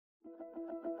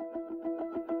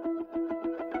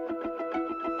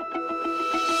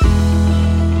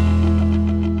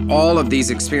all of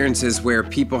these experiences where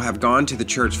people have gone to the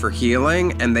church for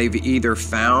healing and they've either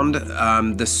found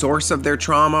the source of their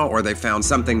trauma or they found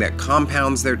something that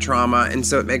compounds their trauma. And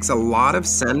so it makes a lot of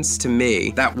sense to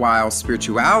me that while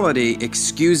spirituality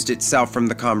excused itself from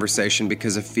the conversation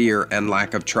because of fear and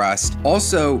lack of trust,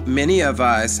 also many of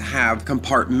us have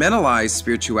compartmentalized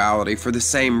spirituality for the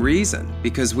same reason,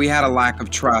 because we had a lack of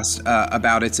trust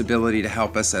about its ability to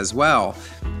help us as well.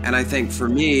 And I think for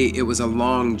me, it was a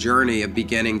long journey of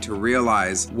beginning to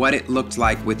realize what it looked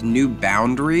like with new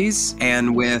boundaries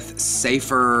and with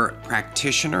safer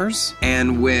practitioners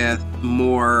and with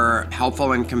more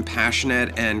helpful and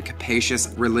compassionate and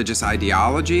capacious religious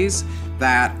ideologies,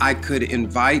 that I could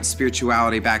invite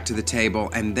spirituality back to the table.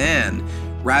 And then,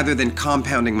 rather than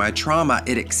compounding my trauma,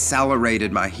 it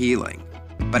accelerated my healing.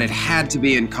 But it had to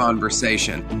be in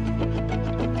conversation.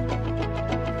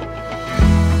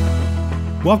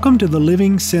 Welcome to the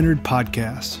Living Centered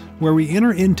Podcast, where we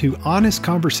enter into honest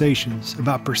conversations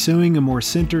about pursuing a more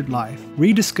centered life,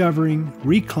 rediscovering,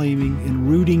 reclaiming, and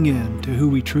rooting in to who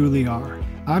we truly are.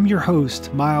 I'm your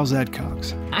host, Miles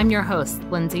Adcox. I'm your host,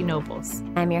 Lindsay Nobles.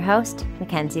 I'm your host,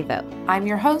 Mackenzie Vogt. I'm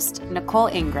your host, Nicole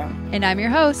Ingram. And I'm your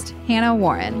host, Hannah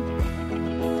Warren.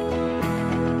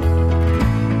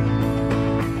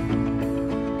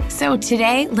 So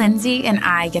today, Lindsay and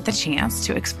I get the chance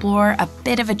to explore a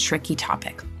bit of a tricky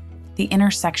topic, the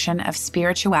intersection of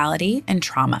spirituality and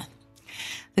trauma.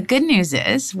 The good news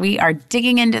is we are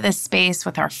digging into this space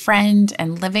with our friend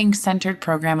and Living Centered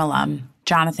program alum,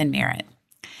 Jonathan Merritt.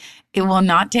 It will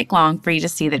not take long for you to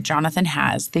see that Jonathan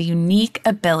has the unique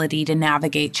ability to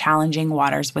navigate challenging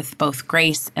waters with both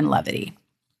grace and levity.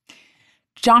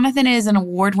 Jonathan is an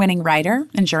award-winning writer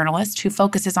and journalist who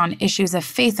focuses on issues of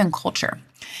faith and culture,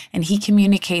 and he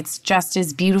communicates just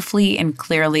as beautifully and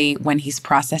clearly when he's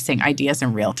processing ideas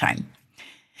in real time.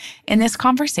 In this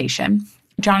conversation,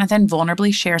 Jonathan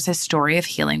vulnerably shares his story of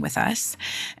healing with us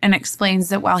and explains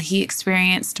that while he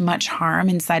experienced much harm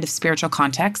inside of spiritual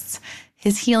contexts,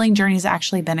 his healing journey has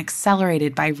actually been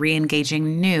accelerated by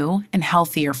re-engaging new and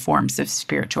healthier forms of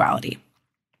spirituality.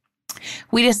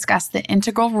 We discuss the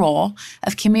integral role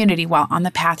of community while on the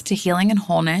path to healing and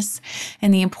wholeness,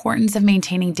 and the importance of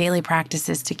maintaining daily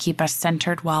practices to keep us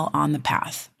centered while on the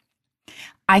path.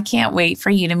 I can't wait for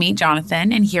you to meet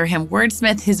Jonathan and hear him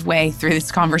wordsmith his way through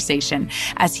this conversation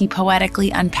as he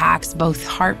poetically unpacks both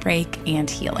heartbreak and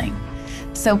healing.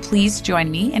 So please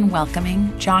join me in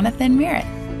welcoming Jonathan Merritt.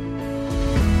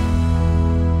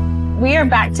 We are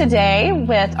back today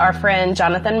with our friend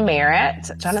Jonathan Merritt.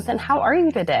 Jonathan, how are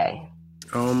you today?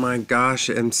 Oh my gosh,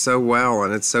 I'm so well,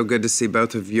 and it's so good to see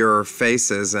both of your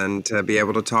faces and to be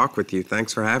able to talk with you.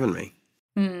 Thanks for having me.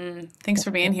 Thanks for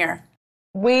being here.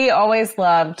 We always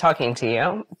love talking to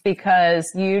you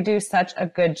because you do such a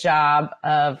good job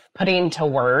of putting to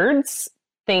words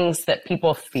things that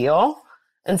people feel.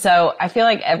 And so I feel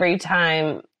like every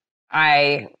time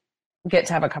I get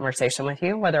to have a conversation with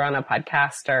you, whether on a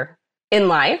podcast or in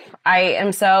life, I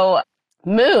am so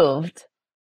moved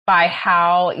by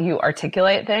how you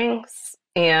articulate things,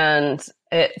 and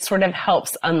it sort of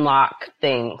helps unlock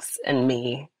things in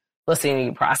me listening to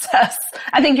you process.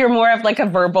 I think you're more of like a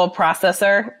verbal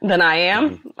processor than I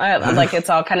am. Like it's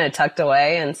all kind of tucked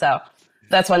away. And so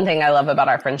that's one thing I love about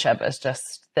our friendship is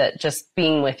just that just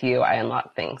being with you, I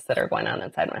unlock things that are going on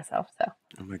inside myself. So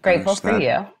grateful for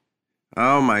you.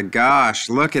 Oh my gosh,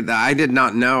 look at that. I did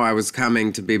not know I was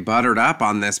coming to be buttered up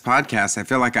on this podcast. I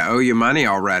feel like I owe you money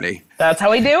already. That's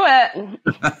how we do it.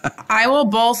 I will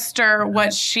bolster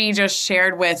what she just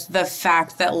shared with the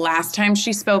fact that last time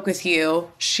she spoke with you,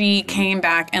 she came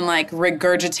back and like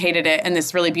regurgitated it in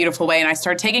this really beautiful way. And I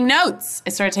started taking notes.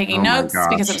 Because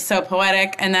it was so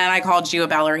poetic. And then I called you a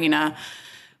ballerina,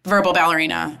 verbal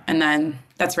ballerina. And then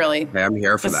that's really... Okay, I'm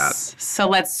here for that. So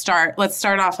let's start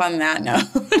off on that note.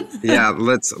 Yeah,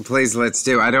 let's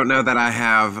do. I don't know that I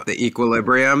have the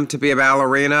equilibrium to be a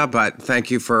ballerina, but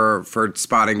thank you for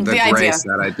spotting the grace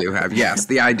that I do have. Yes,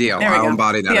 the ideal. I'll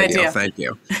embody that ideal. Thank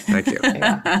you.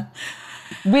 Yeah.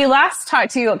 We last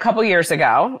talked to you a couple years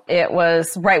ago. It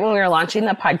was right when we were launching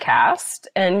the podcast,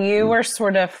 and you were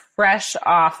sort of freshish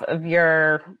off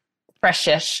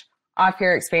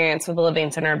your experience with the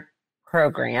Living Center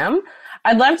program.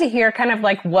 I'd love to hear kind of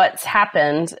like what's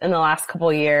happened in the last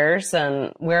couple of years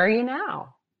and where are you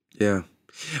now? Yeah.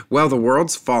 Well, the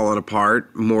world's fallen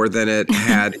apart more than it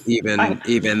had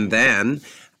even then.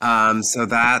 So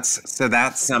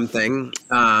that's something,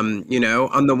 on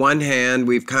the one hand,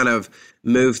 we've kind of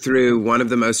moved through one of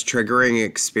the most triggering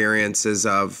experiences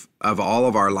of all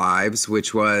of our lives,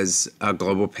 which was a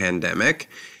global pandemic.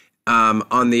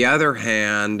 On the other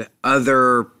hand,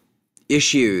 other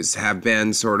issues have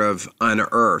been sort of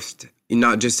unearthed,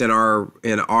 not just in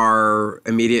our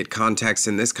immediate context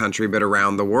in this country, but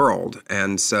around the world.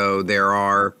 And so there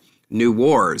are new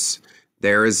wars.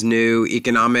 There is new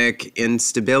economic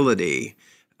instability.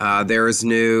 There is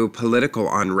new political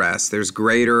unrest. There's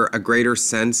a greater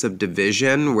sense of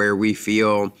division where we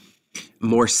feel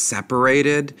more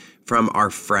separated from our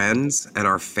friends and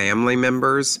our family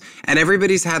members. And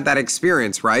everybody's had that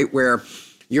experience, right? Where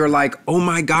you're like, oh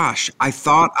my gosh, I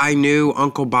thought I knew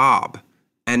Uncle Bob.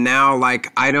 And now,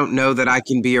 like, I don't know that I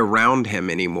can be around him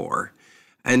anymore.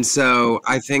 And so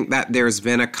I think that there's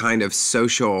been a kind of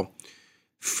social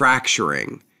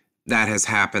fracturing that has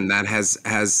happened that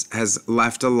has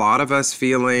left a lot of us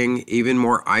feeling even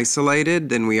more isolated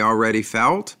than we already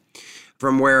felt.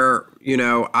 From where,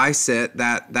 I sit,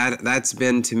 that's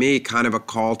been to me kind of a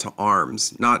call to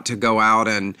arms, not to go out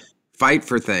and fight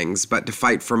for things, but to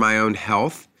fight for my own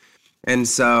health. And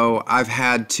so I've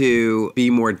had to be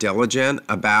more diligent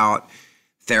about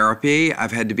therapy.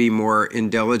 I've had to be more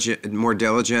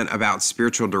diligent about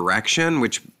spiritual direction,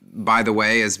 which, by the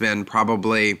way, has been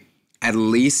probably at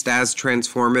least as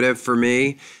transformative for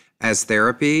me as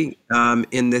therapy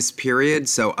in this period.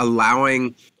 So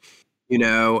allowing,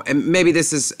 and maybe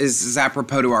this is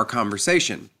apropos to our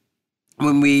conversation.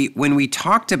 When we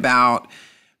talked about,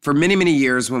 for many, many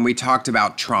years, when we talked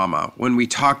about trauma, when we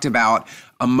talked about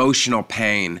emotional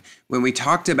pain, when we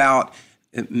talked about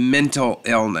mental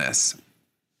illness,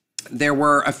 there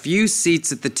were a few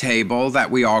seats at the table that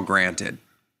we all granted.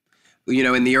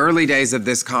 In the early days of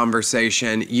this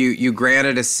conversation, you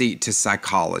granted a seat to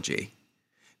psychology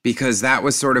because that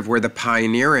was sort of where the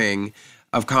pioneering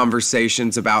of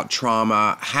conversations about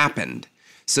trauma happened.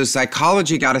 So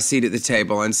psychology got a seat at the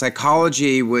table, and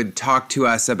psychology would talk to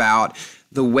us about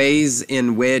the ways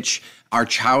in which our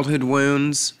childhood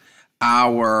wounds,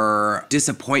 our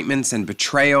disappointments and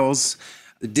betrayals,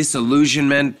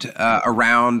 disillusionment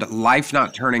around life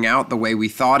not turning out the way we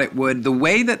thought it would, the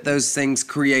way that those things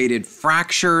created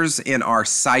fractures in our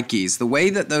psyches, the way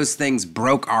that those things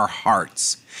broke our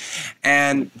hearts.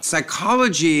 And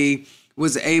psychology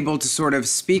was able to sort of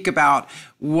speak about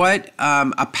what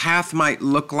a path might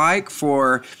look like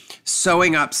for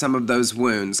sewing up some of those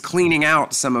wounds, cleaning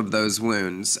out some of those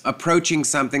wounds, approaching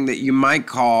something that you might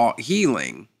call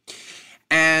healing.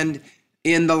 And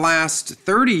in the last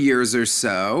 30 years or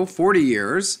so, 40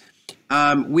 years,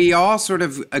 we all sort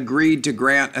of agreed to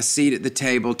grant a seat at the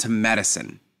table to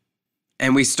medicine.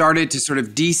 And we started to sort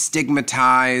of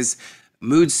destigmatize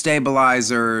mood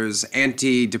stabilizers,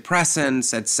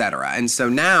 antidepressants, et cetera. And so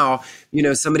now,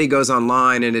 somebody goes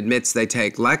online and admits they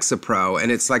take Lexapro,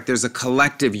 and it's like there's a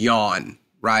collective yawn,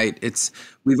 right?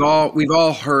 We've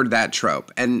all heard that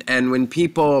trope. And when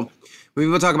people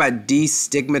talk about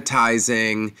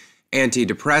destigmatizing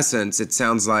antidepressants, it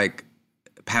sounds like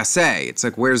passé. It's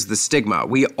like, where's the stigma?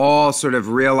 We all sort of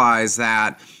realize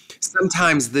that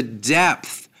sometimes the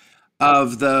depth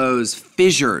of those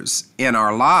fissures in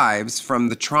our lives from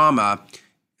the trauma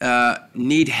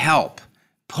need help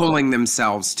pulling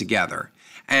themselves together.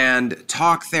 And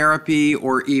talk therapy,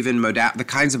 or even the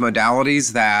kinds of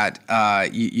modalities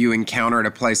that you encounter at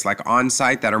a place like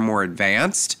Onsite that are more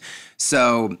advanced.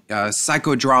 So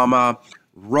psychodrama,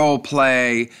 role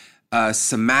play,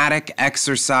 somatic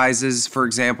exercises, for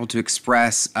example, to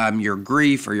express your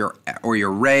grief or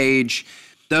your rage.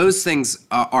 Those things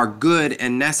are good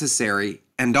and necessary.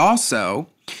 And also,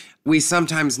 we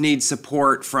sometimes need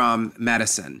support from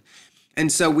medicine. And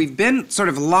so we've been sort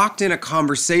of locked in a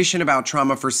conversation about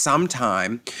trauma for some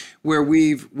time where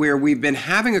we've been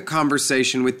having a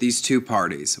conversation with these two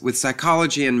parties, with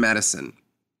psychology and medicine.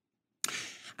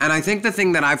 And I think the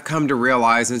thing that I've come to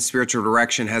realize, and spiritual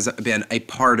direction has been a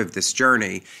part of this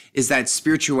journey, is that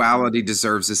spirituality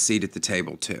deserves a seat at the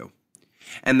table too.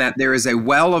 And that there is a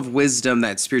well of wisdom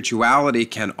that spirituality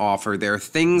can offer. There are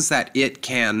things that it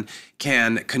can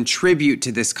contribute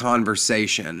to this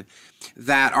conversation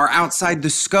that are outside the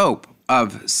scope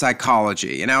of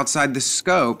psychology and outside the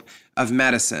scope of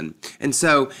medicine. And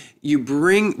so you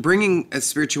bringing a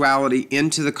spirituality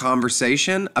into the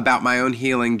conversation about my own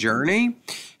healing journey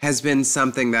has been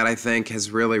something that I think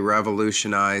has really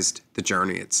revolutionized the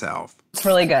journey itself. It's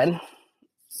really good,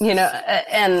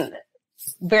 and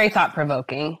very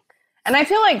thought-provoking. And I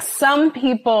feel like some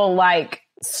people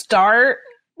start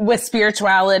with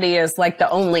spirituality as the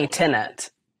only tenet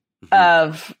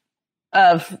of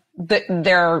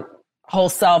their whole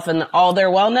self and all their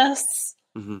wellness.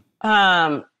 Mm-hmm.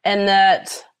 And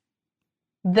that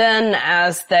then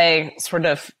as they sort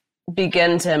of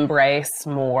begin to embrace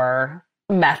more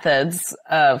methods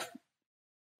of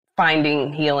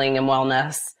finding healing and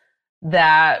wellness,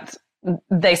 that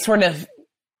they sort of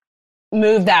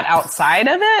move that outside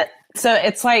of it. So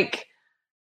it's like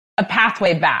a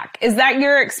pathway back. Is that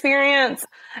your experience?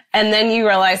 And then you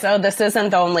realize, oh, this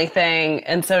isn't the only thing.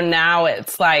 And so now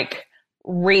it's like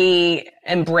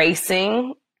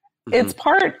re-embracing its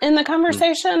part in the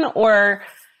conversation, or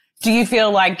do you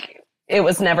feel like it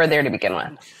was never there to begin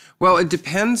with? Well, it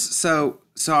depends. So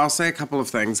I'll say a couple of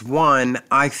things. One,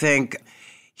 I think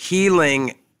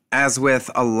healing, as with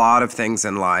a lot of things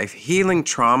in life, healing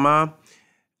trauma,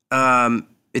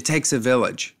 it takes a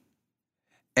village.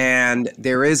 And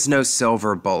there is no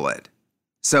silver bullet.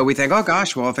 So we think, oh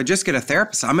gosh, well, if I just get a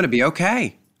therapist, I'm going to be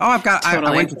okay. Oh,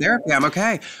 I went to therapy, I'm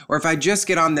okay. Or if I just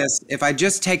get on this, if I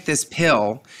just take this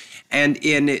pill and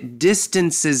it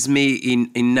distances me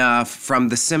enough from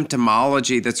the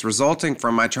symptomology that's resulting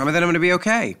from my trauma, then I'm going to be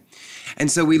okay.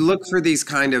 And so we look for these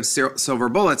kind of silver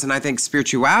bullets. And I think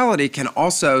spirituality can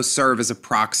also serve as a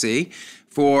proxy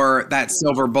for that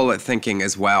silver bullet thinking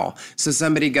as well. So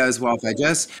somebody goes, well, if I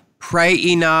just pray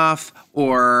enough,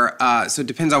 or so it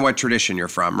depends on what tradition you're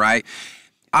from, right?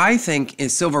 I think in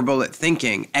silver bullet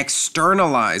thinking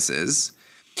externalizes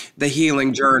the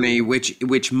healing journey,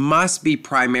 which must be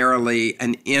primarily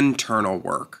an internal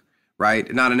work,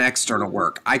 right? Not an external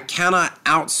work. I cannot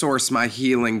outsource my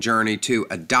healing journey to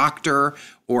a doctor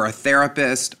or a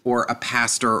therapist or a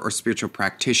pastor or spiritual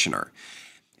practitioner.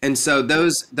 And so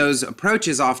those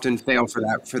approaches often fail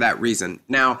for that reason.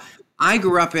 Now, I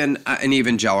grew up in an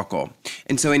evangelical.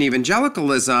 And so in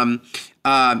evangelicalism,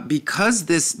 because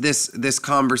this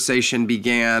conversation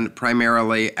began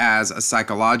primarily as a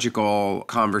psychological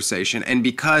conversation, and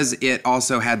because it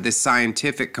also had this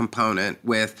scientific component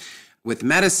with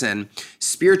medicine,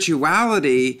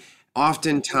 spirituality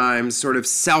oftentimes sort of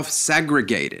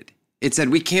self-segregated. It said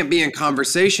we can't be in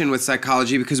conversation with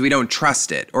psychology because we don't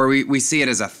trust it, or we see it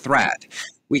as a threat.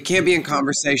 We can't be in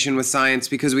conversation with science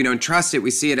because we don't trust it.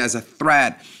 We see it as a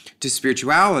threat to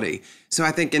spirituality. So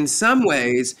I think in some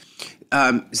ways,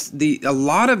 a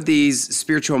lot of these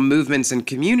spiritual movements and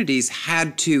communities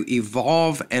had to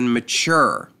evolve and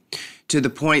mature to the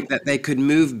point that they could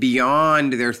move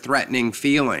beyond their threatening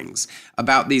feelings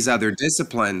about these other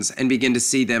disciplines and begin to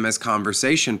see them as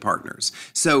conversation partners.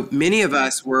 So many of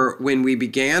us when we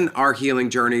began our healing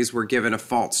journeys, were given a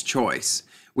false choice.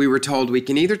 We were told we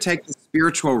can either take the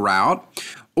spiritual route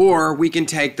or we can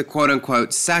take the quote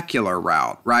unquote secular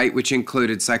route, right? Which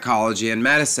included psychology and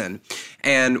medicine.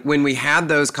 And when we had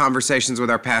those conversations with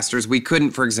our pastors, we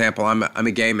couldn't, for example, I'm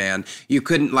a gay man. You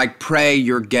couldn't like pray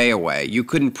your gay away. You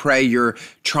couldn't pray your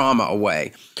trauma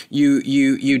away.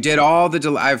 You did all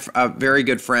I have a very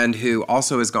good friend who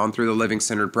also has gone through the Living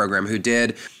Centered program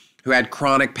who had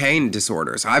chronic pain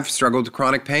disorders. I've struggled with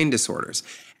chronic pain disorders.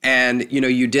 And,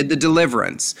 you did the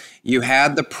deliverance. You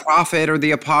had the prophet or the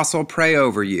apostle pray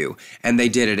over you. And they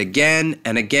did it again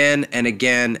and again and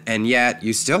again. And yet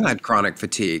you still had chronic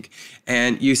fatigue.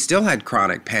 And you still had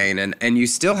chronic pain. And you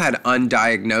still had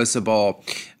undiagnosable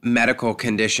medical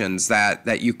conditions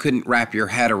that you couldn't wrap your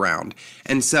head around.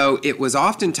 And so it was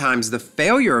oftentimes the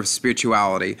failure of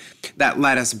spirituality that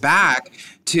led us back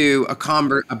to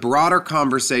a broader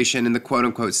conversation in the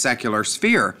quote-unquote secular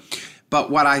sphere.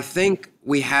 But what I think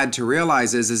we had to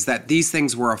realize is that these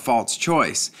things were a false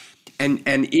choice. And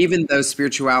even though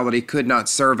spirituality could not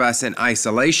serve us in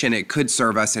isolation, it could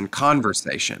serve us in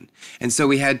conversation. And so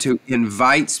we had to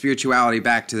invite spirituality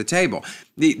back to the table.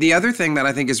 The other thing that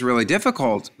I think is really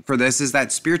difficult for this is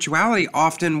that spirituality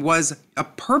often was a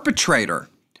perpetrator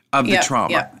of the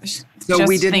trauma. Yeah. So just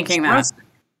we didn't thinking trust that.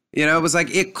 it. It was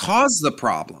like it caused the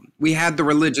problem. We had the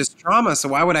religious trauma, so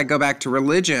why would I go back to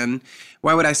religion?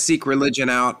 Why would I seek religion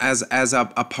out as a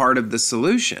part of the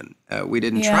solution? We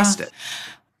didn't trust it.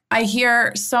 I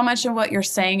hear so much of what you're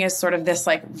saying is sort of this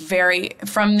like very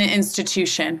from the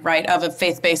institution, right, of a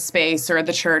faith-based space or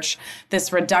the church, this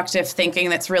reductive thinking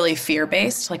that's really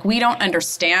fear-based. Like we don't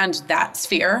understand that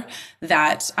sphere,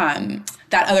 that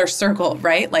other circle,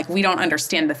 right? Like we don't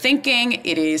understand the thinking.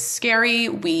 It is scary.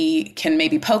 We can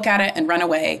maybe poke at it and run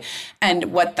away. And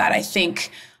what that I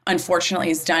think unfortunately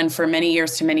has done for many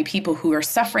years to many people who are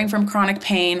suffering from chronic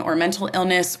pain or mental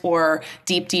illness or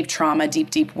deep, deep trauma,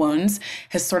 deep, deep wounds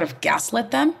has sort of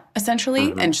gaslit them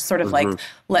essentially and just sort of like,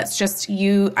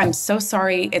 I'm so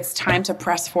sorry. It's time to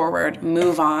press forward,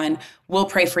 move on. We'll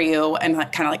pray for you and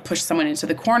like, kind of like push someone into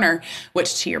the corner,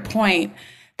 which to your point,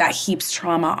 that heaps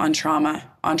trauma on trauma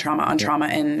on trauma on trauma.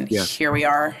 And here we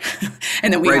are.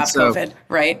 And then we have COVID,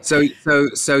 right? So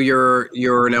you're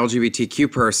an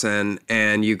LGBTQ person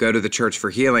and you go to the church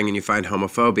for healing and you find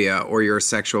homophobia, or you're a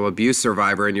sexual abuse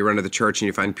survivor and you run to the church and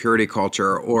you find purity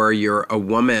culture, or you're a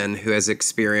woman who has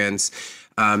experienced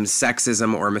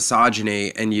sexism or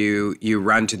misogyny, and you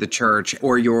run to the church,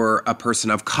 or you're a person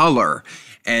of color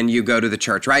and you go to the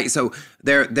church, right? So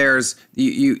there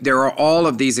are all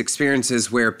of these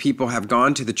experiences where people have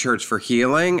gone to the church for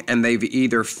healing, and they've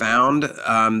either found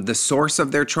the source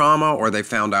of their trauma, or they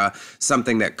found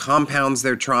something that compounds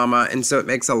their trauma. And so it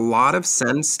makes a lot of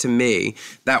sense to me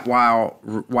that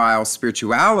while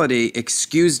spirituality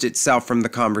excused itself from the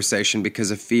conversation because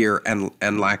of fear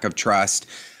and lack of trust,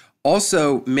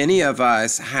 also many of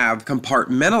us have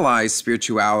compartmentalized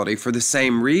spirituality for the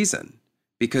same reason,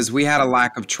 because we had a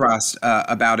lack of trust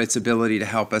about its ability to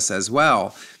help us as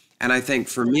well. And I think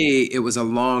for me, it was a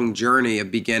long journey of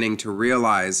beginning to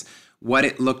realize what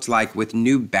it looked like with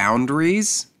new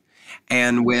boundaries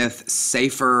and with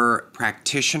safer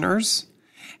practitioners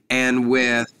and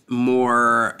with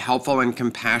more helpful and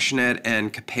compassionate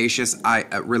and capacious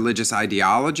religious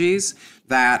ideologies,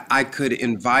 that I could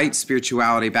invite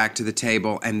spirituality back to the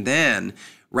table. And then,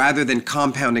 rather than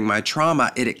compounding my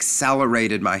trauma, it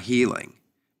accelerated my healing.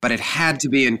 But it had to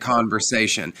be in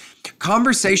conversation.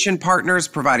 Conversation partners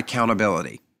provide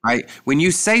accountability, right? When you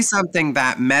say something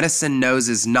that medicine knows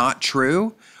is not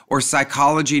true, or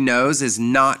psychology knows is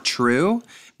not true,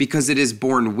 because it is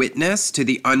borne witness to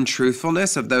the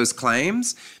untruthfulness of those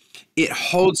claims, it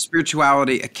holds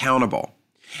spirituality accountable.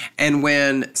 And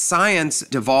when science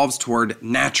devolves toward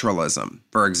naturalism,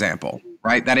 for example,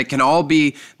 right, that it can all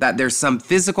be that there's some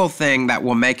physical thing that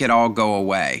will make it all go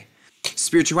away,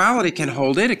 spirituality can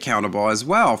hold it accountable as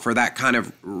well for that kind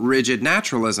of rigid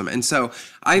naturalism. And so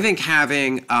I think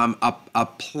having a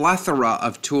plethora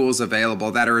of tools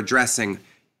available that are addressing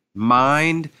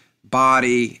mind,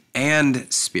 body,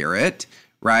 and spirit,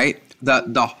 right,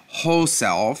 the whole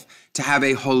self, to have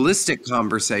a holistic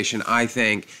conversation, I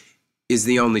think, is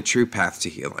the only true path to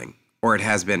healing, or it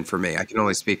has been for me. I can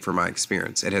only speak for my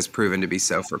experience. It has proven to be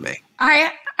so for me.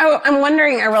 I'm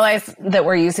wondering, I realize that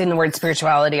we're using the word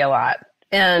spirituality a lot.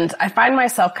 And I find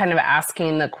myself kind of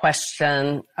asking the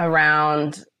question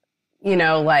around,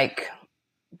 like,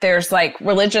 there's like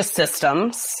religious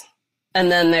systems,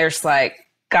 and then there's like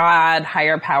God,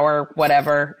 higher power,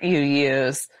 whatever you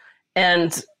use.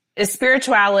 And is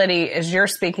spirituality, as you're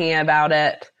speaking about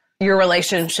it, your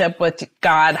relationship with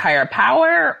God, higher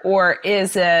power, or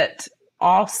is it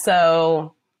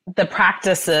also the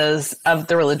practices of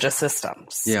the religious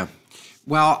systems? Yeah.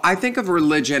 Well, I think of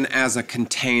religion as a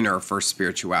container for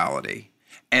spirituality,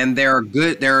 and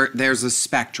there's a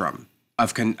spectrum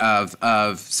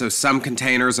so some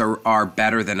containers are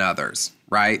better than others,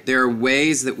 right? There are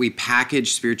ways that we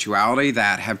package spirituality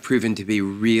that have proven to be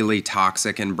really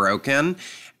toxic and broken,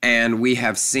 and we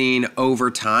have seen over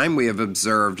time, we have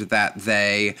observed that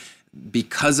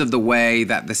because of the way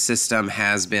that the system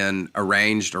has been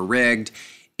arranged or rigged,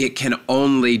 it can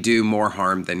only do more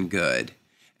harm than good.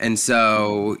 And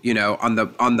so, on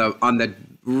the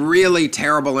really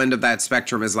terrible end of that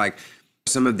spectrum is like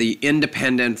some of the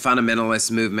independent fundamentalist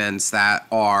movements that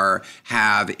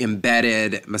have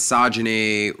embedded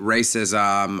misogyny,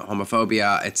 racism,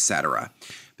 homophobia, etc.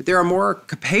 But there are more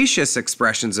capacious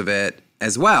expressions of it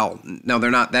as well. No,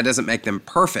 they're not. That doesn't make them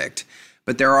perfect,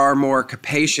 but there are more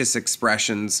capacious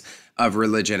expressions of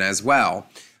religion as well.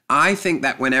 I think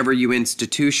that whenever you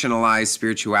institutionalize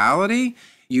spirituality,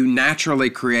 you naturally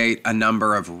create a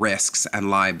number of risks and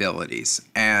liabilities,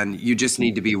 and you just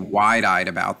need to be wide-eyed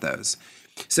about those.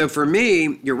 So for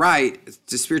me, you're right,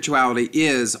 spirituality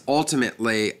is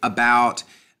ultimately about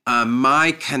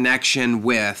my connection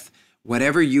with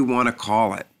whatever you want to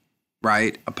call it,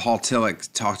 right? Paul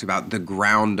Tillich talked about the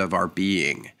ground of our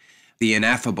being, the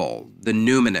ineffable, the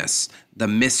numinous, the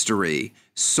mystery,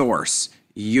 source,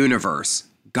 universe,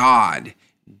 God,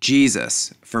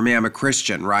 Jesus. For me, I'm a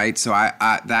Christian, right? So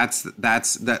that's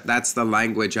the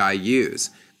language I use.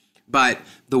 But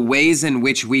the ways in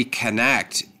which we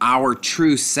connect our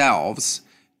true selves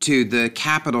to the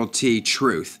capital T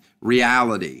truth,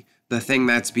 reality, the thing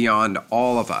that's beyond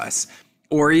all of us.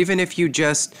 Or even if you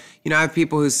just, I have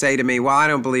people who say to me, well, I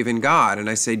don't believe in God. And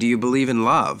I say, do you believe in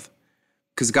love?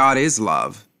 Because God is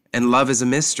love, and love is a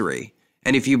mystery.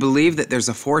 And if you believe that there's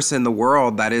a force in the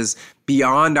world that is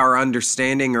beyond our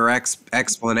understanding or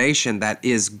explanation, that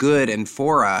is good and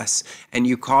for us, and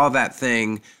you call that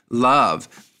thing love,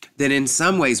 then in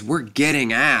some ways we're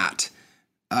getting at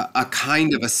a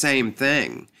kind of a same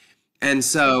thing. And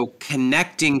so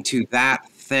connecting to that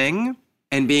thing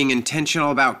and being intentional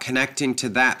about connecting to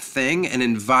that thing and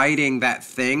inviting that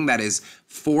thing that is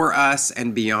for us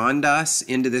and beyond us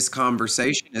into this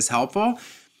conversation is helpful.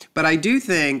 But I do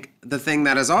think the thing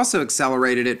that has also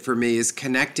accelerated it for me is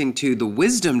connecting to the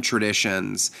wisdom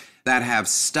traditions that have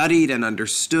studied and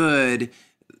understood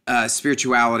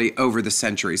spirituality over the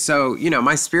centuries. So,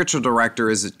 my spiritual director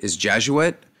is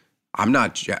Jesuit. I'm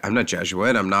not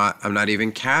Jesuit. I'm not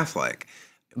even Catholic.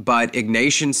 But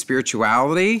Ignatian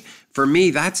spirituality, for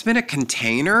me, that's been a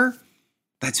container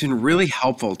that's been really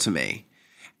helpful to me.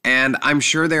 And I'm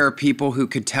sure there are people who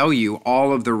could tell you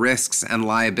all of the risks and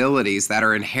liabilities that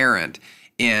are inherent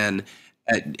in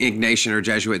Ignatian or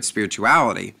Jesuit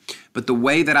spirituality. But the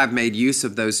way that I've made use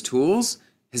of those tools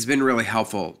has been really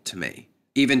helpful to me.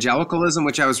 Evangelicalism,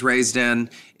 which I was raised in,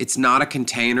 it's not a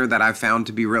container that I've found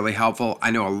to be really helpful. I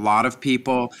know a lot of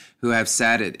people who have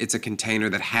said it's a container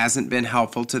that hasn't been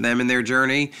helpful to them in their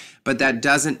journey, but that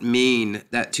doesn't mean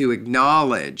that to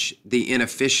acknowledge the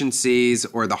inefficiencies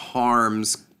or the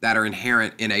harms that are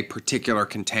inherent in a particular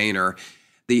container,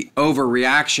 the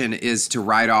overreaction is to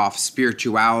write off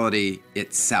spirituality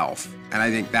itself. And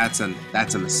I think that's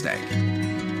a mistake.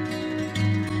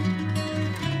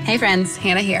 Hey friends,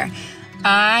 Hannah here.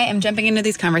 I am jumping into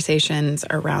these conversations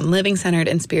around living centered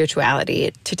and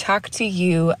spirituality to talk to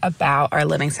you about our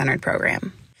living centered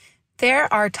program.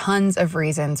 There are tons of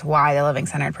reasons why the living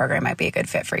centered program might be a good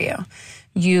fit for you.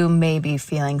 You may be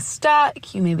feeling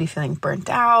stuck, you may be feeling burnt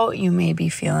out, you may be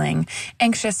feeling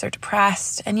anxious or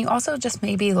depressed, and you also just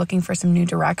may be looking for some new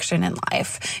direction in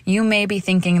life. You may be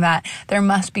thinking that there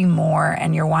must be more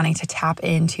and you're wanting to tap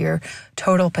into your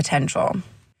total potential.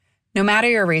 No matter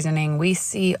your reasoning, we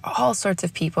see all sorts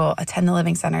of people attend the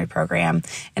Living Centered program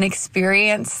and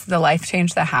experience the life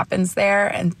change that happens there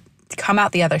and come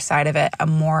out the other side of it a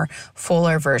more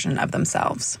fuller version of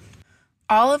themselves.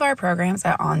 All of our programs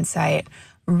at Onsite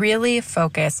really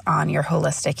focus on your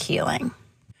holistic healing.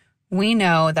 We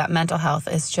know that mental health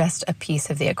is just a piece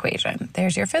of the equation.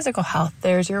 There's your physical health,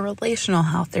 there's your relational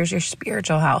health, there's your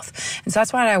spiritual health. And so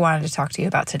that's what I wanted to talk to you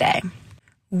about today.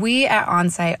 We at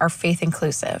Onsite are faith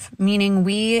inclusive, meaning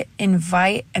we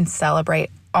invite and celebrate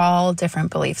all different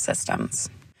belief systems.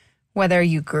 Whether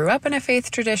you grew up in a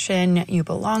faith tradition, you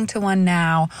belong to one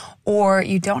now, or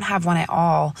you don't have one at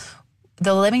all,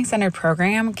 the Living Centered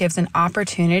program gives an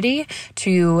opportunity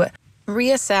to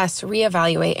reassess,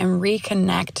 reevaluate, and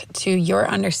reconnect to your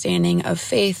understanding of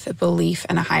faith, belief,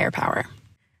 and a higher power.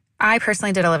 I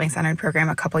personally did a Living Centered program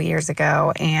a couple years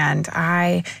ago, and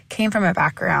I came from a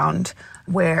background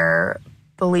where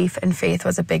belief and faith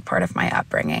was a big part of my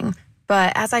upbringing.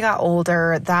 But as I got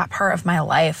older, that part of my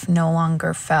life no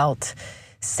longer felt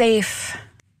safe,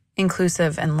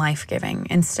 inclusive, and life-giving.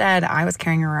 Instead, I was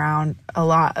carrying around a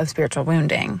lot of spiritual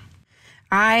wounding.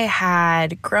 I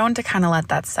had grown to kind of let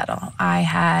that settle. I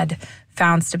had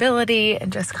found stability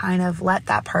and just kind of let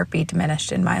that part be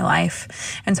diminished in my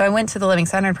life. And so I went to the Living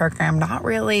Centered program not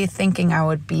really thinking I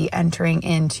would be entering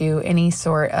into any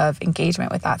sort of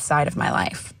engagement with that side of my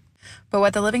life. But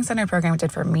what the Living Centered program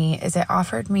did for me is it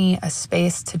offered me a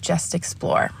space to just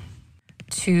explore,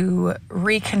 to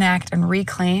reconnect and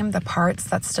reclaim the parts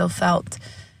that still felt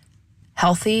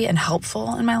healthy and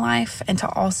helpful in my life, and to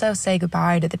also say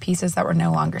goodbye to the pieces that were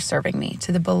no longer serving me,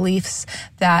 to the beliefs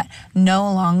that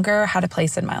no longer had a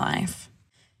place in my life.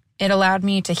 It allowed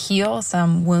me to heal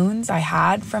some wounds I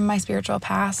had from my spiritual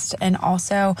past and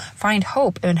also find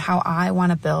hope in how I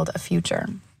want to build a future.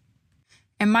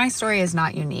 And my story is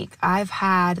not unique. I've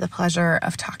had the pleasure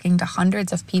of talking to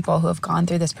hundreds of people who have gone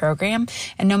through this program,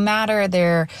 and no matter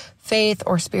their faith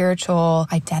or spiritual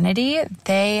identity,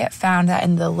 they found that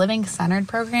in the Living Centered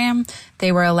program,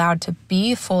 they were allowed to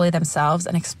be fully themselves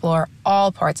and explore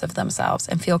all parts of themselves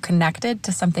and feel connected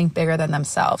to something bigger than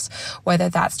themselves, whether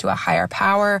that's to a higher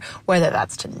power, whether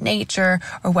that's to nature,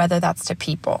 or whether that's to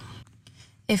people.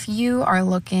 If you are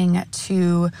looking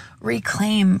to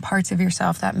reclaim parts of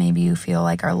yourself that maybe you feel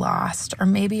like are lost, or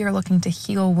maybe you're looking to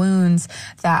heal wounds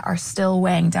that are still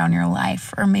weighing down your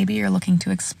life, or maybe you're looking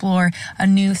to explore a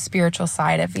new spiritual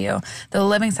side of you, the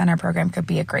Living Center program could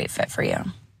be a great fit for you.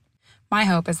 My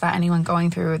hope is that anyone going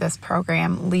through this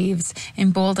program leaves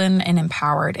emboldened and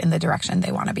empowered in the direction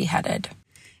they want to be headed.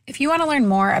 If you want to learn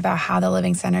more about how the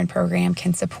Living Centered program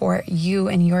can support you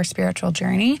in your spiritual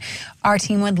journey, our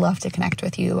team would love to connect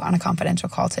with you on a confidential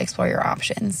call to explore your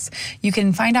options. You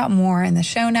can find out more in the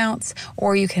show notes,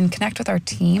 or you can connect with our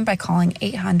team by calling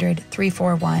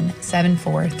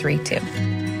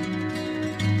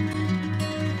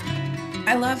 800-341-7432.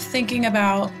 I love thinking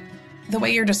about the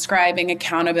way you're describing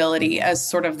accountability as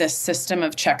sort of this system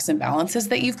of checks and balances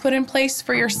that you've put in place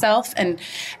for yourself. And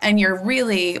you're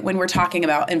really, when we're talking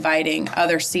about inviting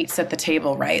other seats at the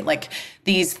table, right? Like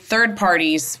these third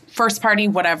parties, first party,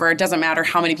 whatever, it doesn't matter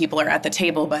how many people are at the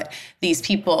table, but these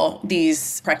people,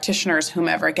 these practitioners,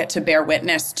 whomever, get to bear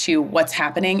witness to what's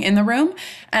happening in the room.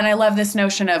 And I love this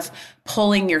notion of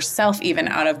pulling yourself even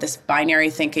out of this binary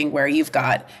thinking where you've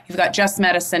got just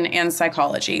medicine and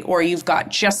psychology, or you've got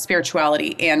just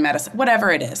spirituality and medicine,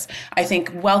 whatever it is. I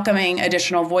think welcoming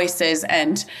additional voices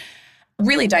and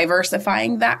really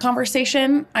diversifying that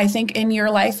conversation, I think, in your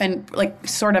life, and like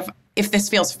sort of, if this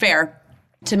feels fair,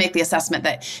 to make the assessment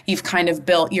that you've kind of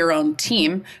built your own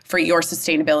team for your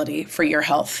sustainability, for your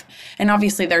health. And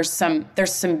obviously there's some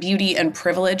beauty and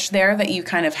privilege there that you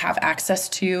kind of have access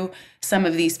to some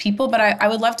of these people. But I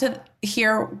would love to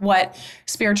hear what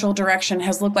spiritual direction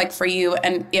has looked like for you,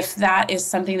 and if that is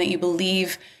something that you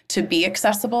believe to be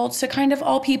accessible to kind of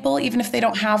all people, even if they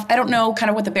don't have, I don't know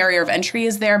kind of what the barrier of entry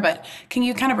is there, but can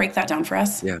you kind of break that down for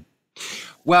us? Yeah.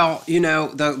 Well,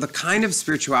 the kind of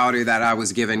spirituality that I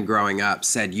was given growing up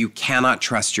said you cannot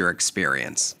trust your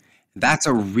experience. That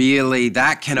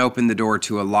can open the door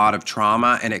to a lot of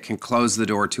trauma, and it can close the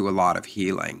door to a lot of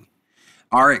healing.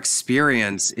 Our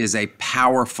experience is a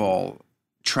powerful,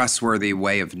 trustworthy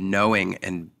way of knowing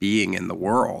and being in the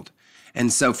world.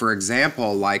 And so, for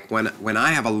example, like when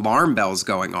I have alarm bells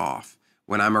going off,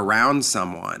 when I'm around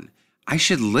someone, I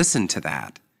should listen to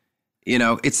that.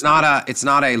 It's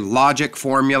not a logic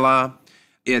formula.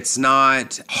 It's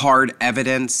not hard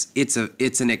evidence. It's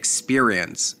an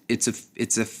experience. It's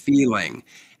a feeling.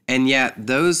 And yet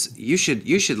you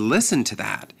should listen to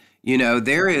that.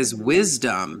 There is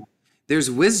wisdom. There's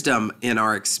wisdom in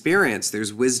our experience.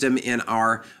 There's wisdom in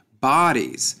our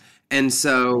bodies. And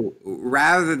so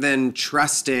rather than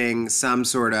trusting some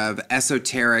sort of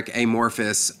esoteric,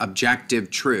 amorphous,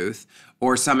 objective truth,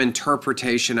 or some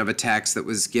interpretation of a text that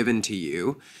was given to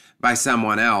you by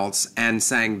someone else, and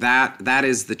saying that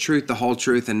is the truth, the whole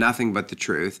truth, and nothing but the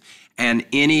truth, and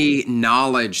any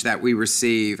knowledge that we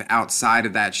receive outside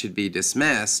of that should be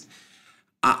dismissed,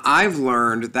 I've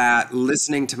learned that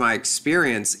listening to my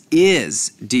experience is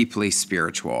deeply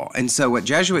spiritual. And so what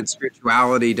Jesuit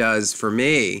spirituality does for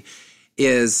me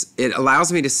is it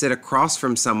allows me to sit across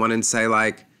from someone and say,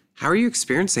 like, how are you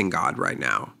experiencing God right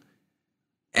now?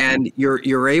 And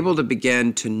you're able to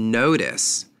begin to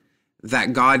notice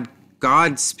that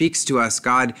God speaks to us,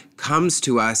 God comes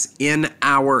to us in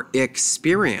our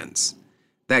experience.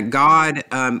 That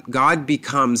God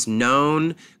becomes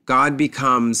known, God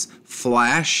becomes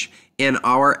flesh in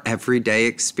our everyday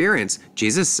experience.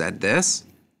 Jesus said this,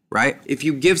 right? If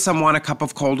you give someone a cup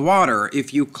of cold water,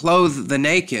 if you clothe the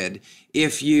naked,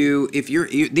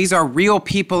 these are real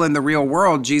people in the real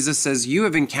world. Jesus says, you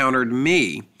have encountered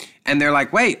me. And they're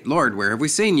like, wait, Lord, where have we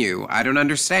seen you? I don't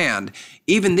understand.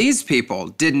 Even these people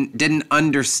didn't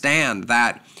understand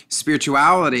that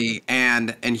spirituality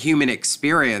and human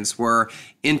experience were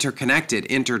interconnected,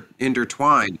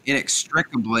 intertwined,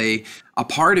 inextricably a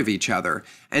part of each other.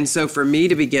 And so for me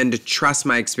to begin to trust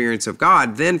my experience of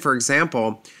God, then, for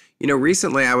example,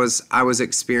 recently I was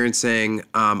experiencing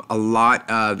a lot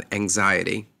of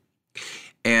anxiety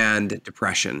and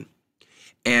depression.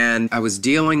 And I was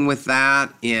dealing with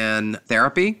that in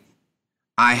therapy.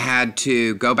 I had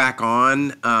to go back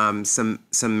on some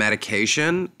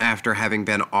medication after having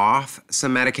been off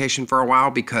some medication for a while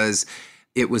because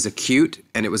it was acute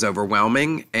and it was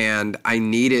overwhelming, and I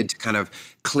needed to kind of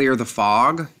clear the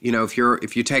fog.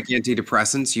 If you take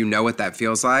antidepressants, you know what that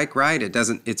feels like, right?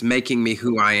 It's making me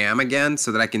who I am again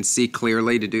so that I can see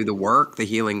clearly to do the work, the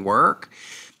healing work.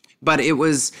 But it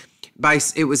was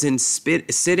in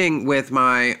sitting with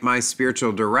my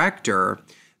spiritual director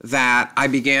that I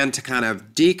began to kind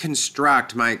of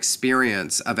deconstruct my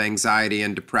experience of anxiety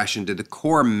and depression to the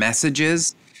core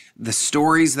messages, the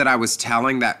stories that I was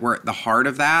telling that were at the heart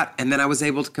of that. And then I was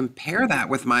able to compare that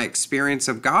with my experience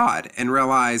of God and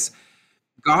realize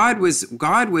God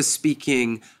was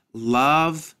speaking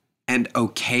love and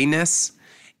okayness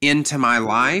into my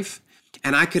life.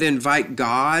 And I could invite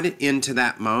God into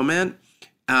that moment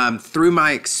through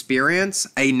my experience,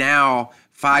 a now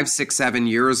 5, 6, 7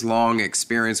 years long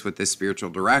experience with this spiritual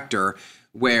director,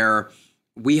 where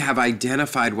we have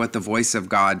identified what the voice of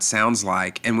God sounds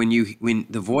like. And when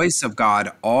the voice of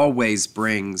God always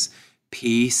brings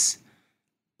peace,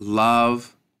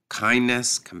 love,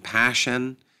 kindness,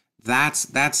 compassion, that's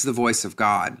the voice of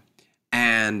God.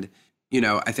 And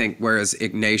I think whereas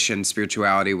Ignatian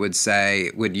spirituality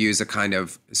would use a kind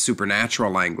of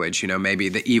supernatural language, maybe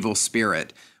the evil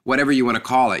spirit, whatever you want to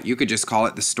call it. You could just call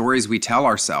it the stories we tell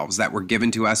ourselves that were given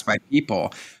to us by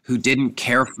people who didn't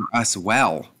care for us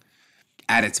well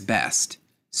at its best.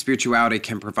 Spirituality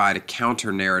can provide a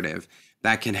counter narrative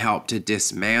that can help to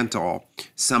dismantle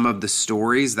some of the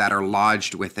stories that are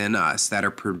lodged within us that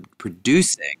are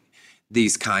producing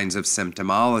these kinds of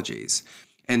symptomologies.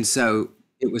 And so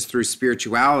it was through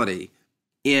spirituality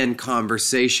in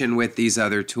conversation with these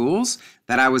other tools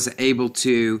that I was able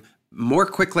to, more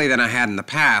quickly than I had in the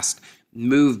past,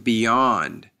 move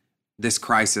beyond this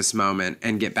crisis moment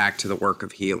and get back to the work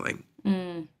of healing.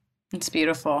 It's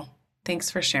beautiful. Thanks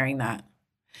for sharing that.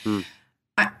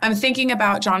 I'm thinking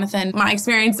about, Jonathan, my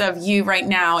experience of you right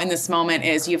now in this moment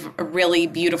is you have a really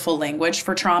beautiful language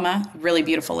for trauma, really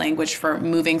beautiful language for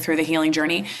moving through the healing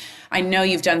journey. I know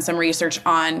you've done some research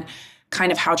on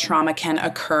kind of how trauma can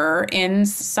occur in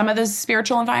some of the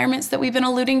spiritual environments that we've been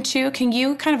alluding to. Can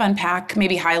you kind of unpack,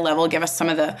 maybe high level, give us some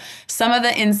of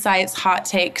the insights, hot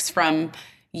takes from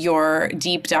your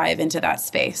deep dive into that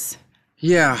space?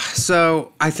 Yeah.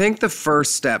 So I think the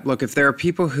first step, look, if there are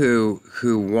people who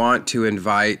want to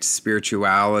invite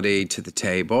spirituality to the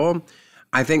table,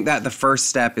 I think that the first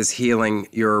step is healing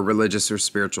your religious or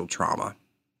spiritual trauma.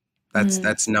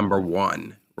 That's number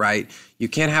one, right? You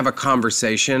can't have a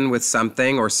conversation with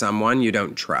something or someone you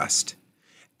don't trust.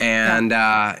 And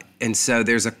so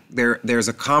there's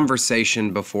a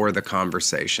conversation before the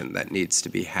conversation that needs to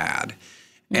be had.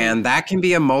 And that can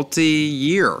be a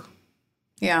multi-year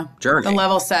journey. The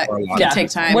level set can take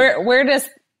time. Where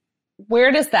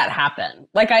does that happen?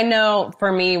 Like, I know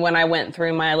for me, when I went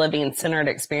through my living centered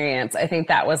experience, I think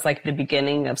that was like the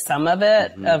beginning of some of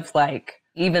it, of like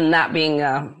even that being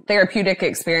a therapeutic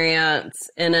experience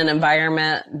in an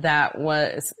environment that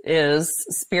is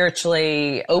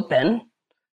spiritually open,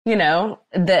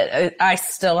 that I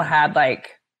still had like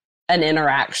an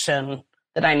interaction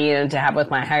that I needed to have with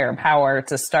my higher power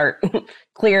to start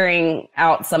clearing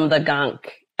out some of the gunk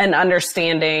and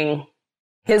understanding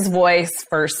his voice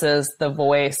versus the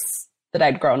voice that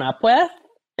I'd grown up with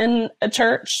in a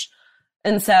church.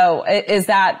 And so is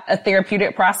that a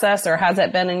therapeutic process, or has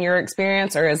it been in your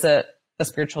experience, or is it a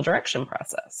spiritual direction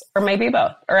process, or maybe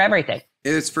both, or everything?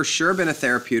 It's for sure been a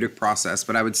therapeutic process,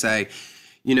 but I would say,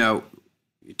 you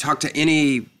talk to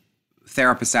any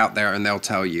therapist out there and they'll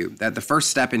tell you that the first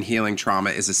step in healing trauma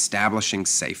is establishing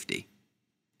safety.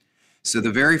 So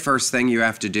the very first thing you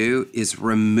have to do is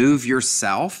remove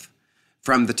yourself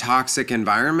from the toxic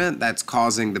environment that's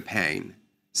causing the pain.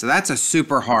 So that's a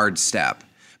super hard step.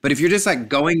 But if you're just like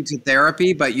going to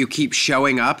therapy, but you keep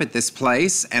showing up at this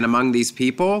place and among these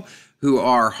people who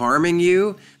are harming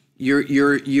you,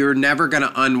 you're never going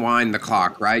to unwind the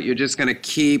clock, right? You're just going to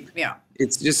keep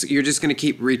you're just going to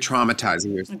keep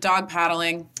re-traumatizing yourself. Dog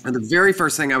paddling. And the very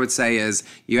first thing I would say is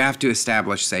you have to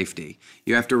establish safety.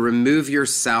 You have to remove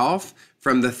yourself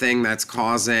from the thing that's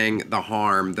causing the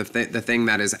harm, the thing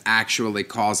that is actually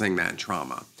causing that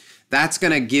trauma. That's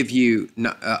going to give you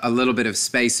a little bit of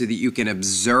space so that you can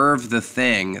observe the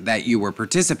thing that you were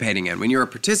participating in. When you're a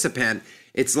participant,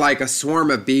 it's like a swarm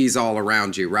of bees all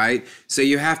around you, right? So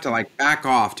you have to like back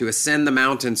off to ascend the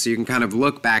mountain so you can kind of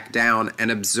look back down and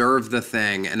observe the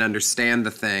thing and understand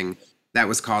the thing that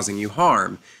was causing you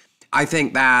harm. I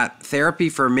think that therapy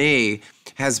for me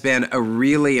has been a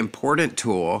really important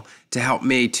tool to help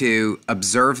me to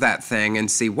observe that thing and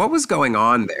see what was going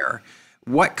on there.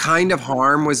 What kind of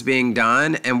harm was being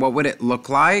done, and what would it look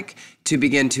like to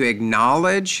begin to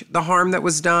acknowledge the harm that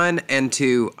was done and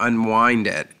to unwind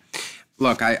it?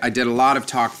 Look, I did a lot of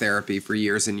talk therapy for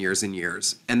years and years and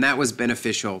years, and that was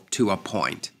beneficial to a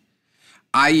point.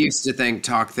 I used to think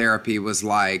talk therapy was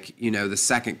like, the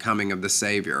second coming of the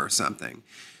Savior or something.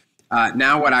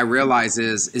 Now what I realize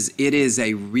is it is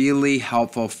a really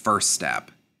helpful first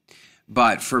step.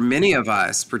 But for many of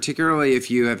us, particularly if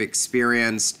you have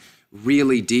experienced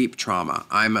really deep trauma,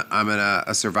 I'm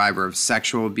a survivor of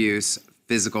sexual abuse,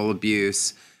 physical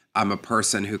abuse. I'm a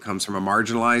person who comes from a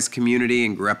marginalized community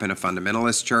and grew up in a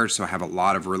fundamentalist church, so I have a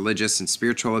lot of religious and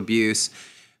spiritual abuse.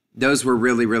 Those were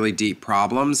really, really deep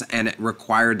problems, and it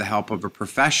required the help of a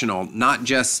professional, not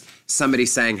just somebody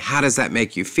saying, how does that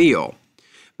make you feel?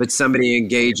 But somebody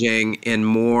engaging in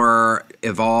more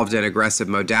evolved and aggressive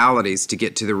modalities to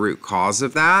get to the root cause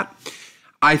of that.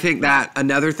 I think that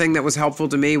another thing that was helpful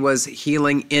to me was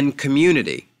healing in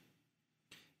community.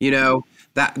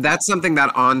 That's something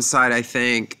that Onsite, I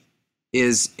think,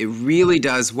 it really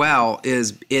does well,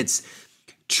 is it's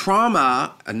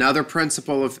trauma. Another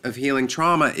principle of healing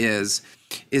trauma is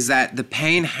that the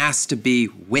pain has to be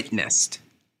witnessed.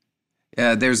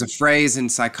 There's a phrase in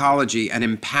psychology, an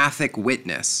empathic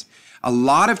witness. A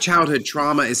lot of childhood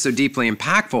trauma is so deeply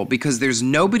impactful because there's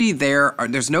nobody there, or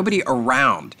there's nobody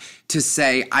around to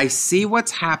say, I see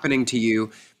what's happening to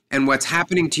you, and what's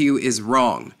happening to you is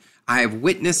wrong. I have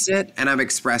witnessed it, and I've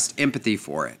expressed empathy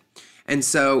for it. And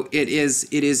so it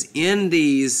is in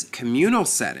these communal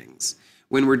settings,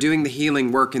 when we're doing the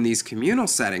healing work in these communal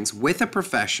settings with a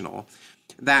professional,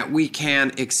 that we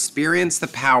can experience the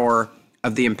power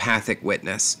of the empathic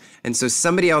witness. And so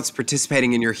somebody else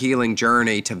participating in your healing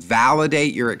journey to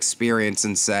validate your experience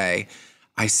and say,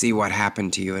 I see what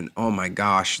happened to you. And oh my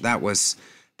gosh, that was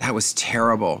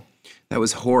terrible. That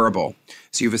was horrible.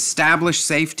 So you've established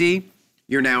safety.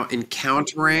 You're now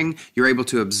encountering, you're able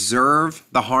to observe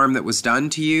the harm that was done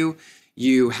to you.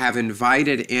 You have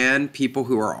invited in people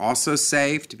who are also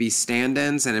safe to be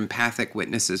stand-ins and empathic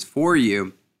witnesses for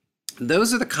you.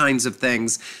 Those are the kinds of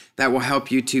things that will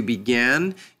help you to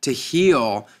begin to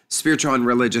heal spiritual and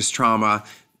religious trauma.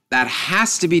 That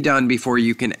has to be done before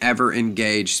you can ever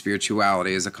engage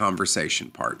spirituality as a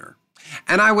conversation partner.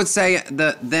 And I would say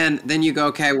that then you go,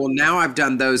 okay, well, now I've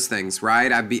done those things,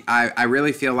 right? I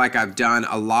really feel like I've done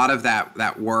a lot of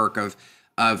that work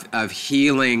of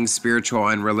healing spiritual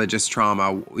and religious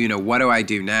trauma. What do I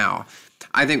do now?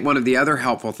 I think one of the other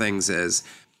helpful things is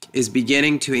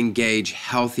beginning to engage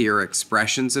healthier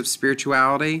expressions of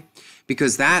spirituality,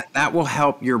 because that will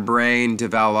help your brain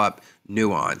develop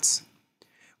nuance,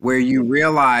 where you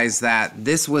realize that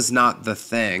this was not the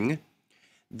thing.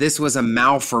 This was a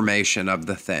malformation of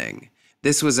the thing.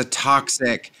 This was a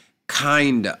toxic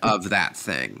kind of that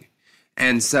thing.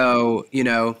 And so,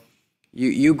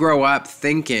 you grow up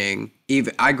thinking,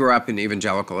 I grew up in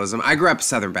evangelicalism. I grew up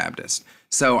Southern Baptist.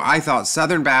 So I thought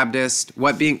Southern Baptist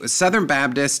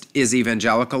is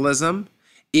evangelicalism.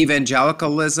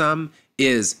 Evangelicalism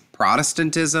is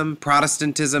Protestantism.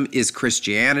 Protestantism is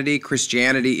Christianity.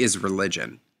 Christianity is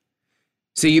religion.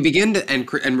 So you begin to,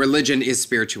 and religion is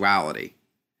spirituality.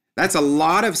 That's a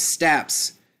lot of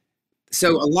steps.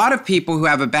 So a lot of people who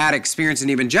have a bad experience in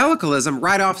evangelicalism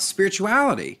write off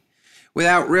spirituality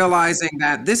without realizing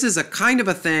that this is a kind of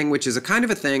a thing, which is a kind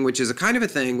of a thing, which is a kind of a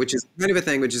thing, which is a kind of a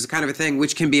thing, which is a kind of a thing,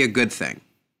 which can be a good thing.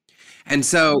 And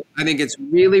so I think it's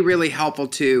really, really helpful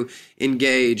to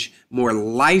engage more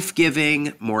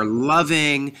life-giving, more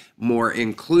loving, more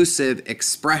inclusive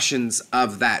expressions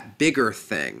of that bigger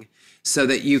thing, so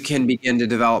that you can begin to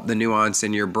develop the nuance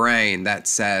in your brain that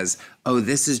says, oh,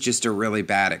 this is just a really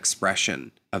bad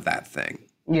expression of that thing.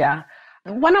 Yeah.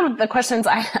 One of the questions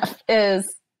I have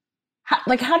is,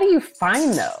 how do you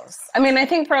find those? I mean, I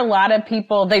think for a lot of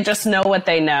people, they just know what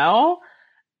they know.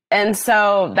 And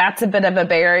so that's a bit of a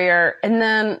barrier. And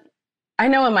then I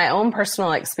know in my own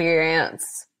personal experience,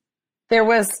 there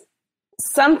was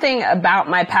something about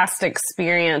my past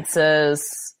experiences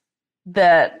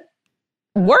that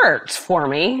worked for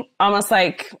me, almost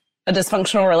like a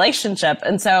dysfunctional relationship.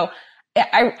 And so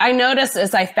I noticed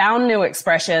as I found new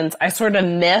expressions, I sort of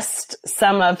missed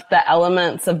some of the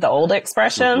elements of the old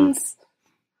expressions. Mm-hmm.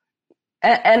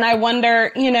 And I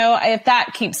wonder, if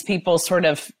that keeps people sort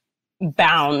of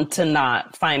bound to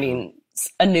not finding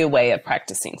a new way of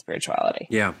practicing spirituality.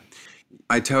 Yeah.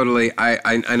 I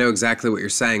know exactly what you're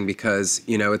saying, because,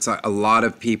 it's a lot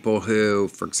of people who,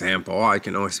 for example, I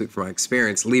can only speak from my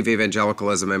experience, leave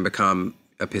evangelicalism and become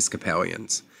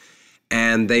Episcopalians.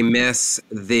 And they miss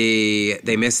the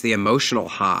emotional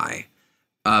high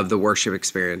of the worship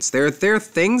experience. There are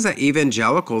things that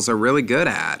evangelicals are really good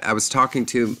at. I was talking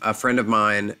to a friend of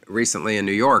mine recently in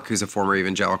New York who's a former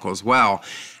evangelical as well.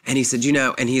 And he said,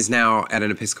 and he's now at an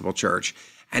Episcopal church.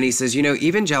 And he says,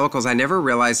 evangelicals, I never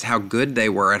realized how good they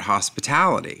were at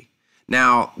hospitality.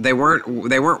 Now, they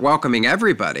weren't welcoming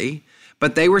everybody,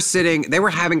 but they were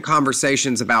having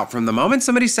conversations about, from the moment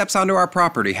somebody steps onto our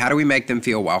property, how do we make them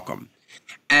feel welcome?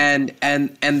 And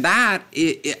that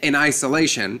in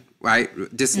isolation, right,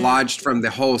 dislodged from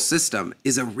the whole system,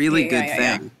 is a really good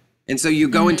thing. Yeah. And so you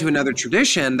go into another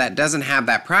tradition that doesn't have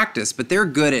that practice, but they're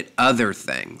good at other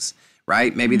things,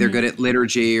 right? Maybe they're good at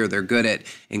liturgy, or they're good at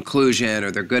inclusion,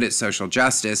 or they're good at social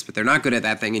justice, but they're not good at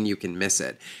that thing, and you can miss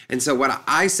it. And so what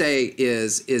I say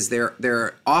is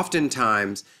there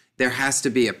oftentimes there has to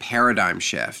be a paradigm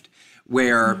shift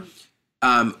where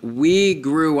I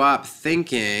grew up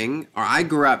thinking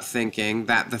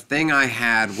that the thing I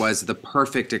had was the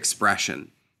perfect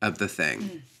expression of the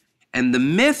thing. And the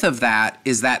myth of that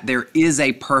is that there is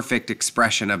a perfect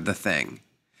expression of the thing.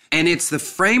 And it's the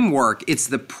framework, it's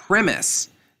the premise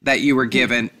that you were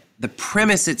given. The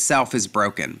premise itself is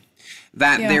broken.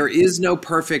 That there is no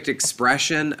perfect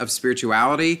expression of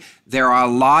spirituality. There are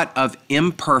a lot of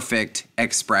imperfect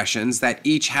expressions that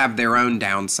each have their own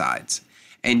downsides.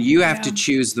 And you have to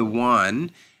choose the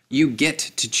one, you get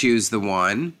to choose the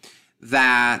one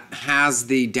that has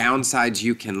the downsides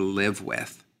you can live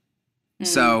with.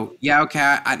 So,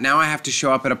 now I have to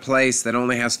show up at a place that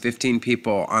only has 15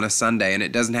 people on a Sunday, and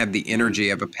it doesn't have the energy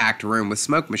of a packed room with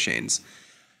smoke machines.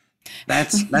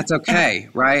 That's okay,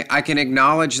 right? I can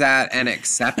acknowledge that and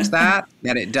accept that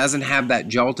it doesn't have that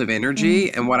jolt of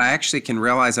energy. And what I actually can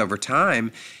realize over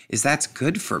time is that's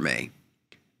good for me.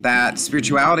 that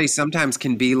spirituality sometimes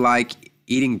can be like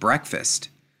eating breakfast.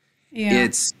 Yeah.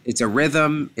 It's a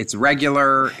rhythm, it's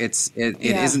regular, it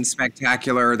isn't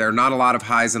spectacular. There are not a lot of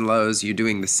highs and lows. You're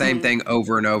doing the same thing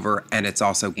over and over, and it's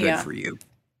also good for you.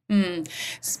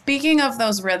 Speaking of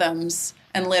those rhythms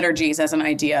and liturgies as an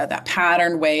idea, that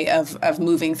patterned way of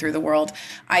moving through the world,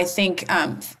 I think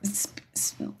an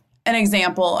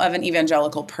example of an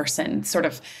evangelical person, sort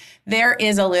of, there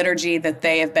is a liturgy that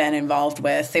they have been involved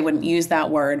with. They wouldn't use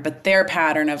that word, but their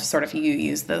pattern of sort of, you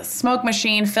use the smoke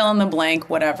machine, fill in the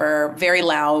blank, whatever, very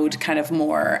loud, kind of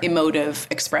more emotive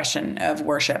expression of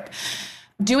worship.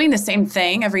 Doing the same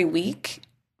thing every week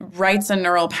writes a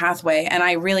neural pathway. And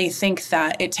I really think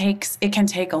that it can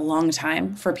take a long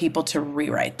time for people to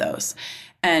rewrite those.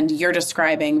 And you're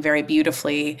describing very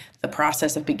beautifully the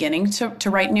process of beginning to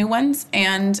write new ones.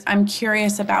 And I'm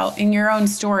curious about, in your own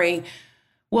story,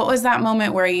 what was that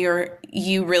moment where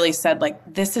you really said, like,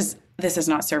 this is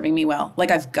not serving me well.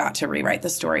 Like, I've got to rewrite the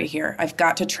story here. I've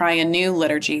got to try a new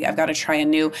liturgy. I've got to try a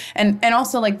new, and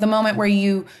also like the moment where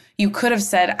you could have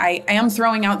said, I am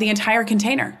throwing out the entire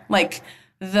container, like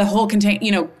the whole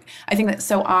container. I think that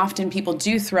so often people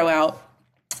do throw out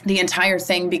the entire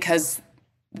thing because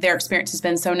their experience has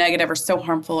been so negative or so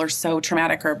harmful or so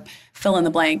traumatic or fill in the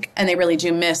blank, and they really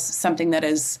do miss something that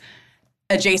is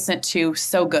adjacent to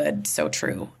so good, so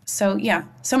true. So yeah,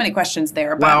 so many questions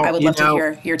there, but I would love to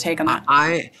hear your take on that.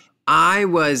 I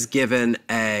was given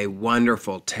a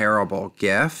wonderful, terrible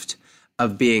gift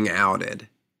of being outed.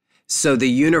 So the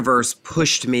universe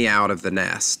pushed me out of the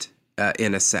nest,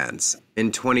 in a sense.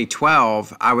 In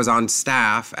 2012, I was on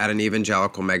staff at an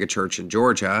evangelical megachurch in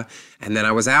Georgia, and then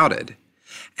I was outed.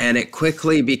 And it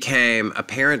quickly became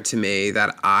apparent to me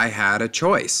that I had a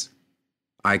choice.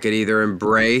 I could either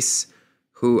embrace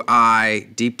who I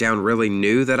deep down really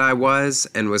knew that I was,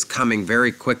 and was coming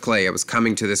very quickly. I was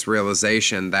coming to this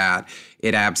realization that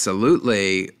it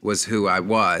absolutely was who I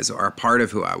was, or a part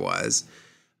of who I was,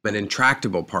 an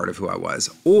intractable part of who I was.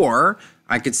 Or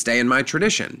I could stay in my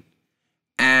tradition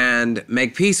and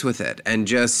make peace with it and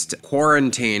just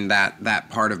quarantine that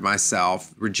part of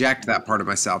myself, reject that part of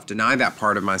myself, deny that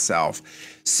part of myself.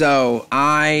 So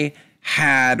I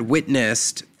had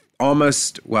witnessed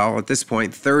almost, at this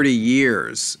point, 30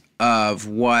 years of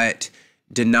what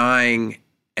denying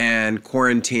and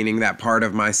quarantining that part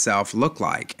of myself looked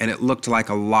like. And it looked like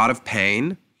a lot of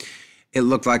pain. It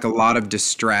looked like a lot of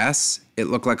distress. It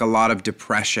looked like a lot of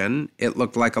depression. It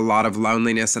looked like a lot of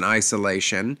loneliness and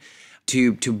isolation.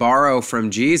 To borrow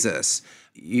from Jesus,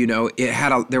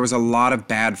 there was a lot of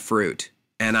bad fruit.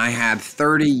 And I had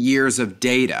 30 years of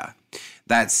data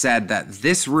that said that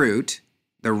this root,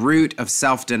 the root of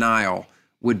self-denial,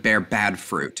 would bear bad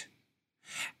fruit.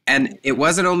 And it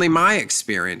wasn't only my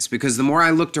experience, because the more I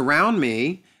looked around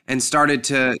me and started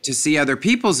to see other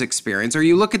people's experience, or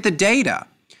you look at the data,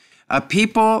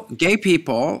 gay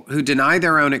people who deny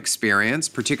their own experience,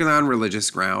 particularly on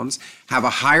religious grounds, have a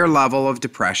higher level of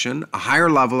depression, a higher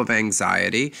level of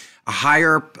anxiety, a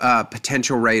higher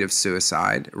potential rate of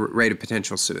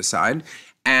potential suicide,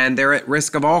 and they're at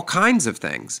risk of all kinds of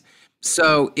things.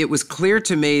 So it was clear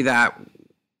to me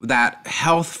that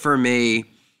health for me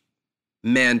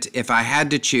meant if I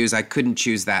had to choose, I couldn't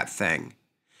choose that thing.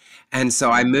 And so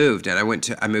I moved, and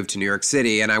I moved to New York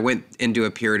City, and I went into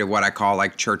a period of what I call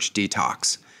like church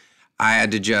detox. I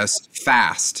had to just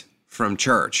fast from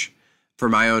church for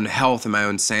my own health and my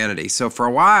own sanity. So for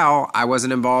a while, I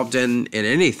wasn't involved in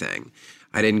anything.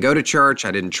 I didn't go to church.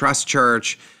 I didn't trust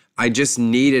church. I just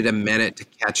needed a minute to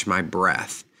catch my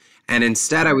breath. And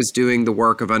instead, I was doing the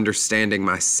work of understanding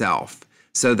myself,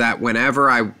 so that whenever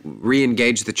I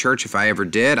re-engaged the church, if I ever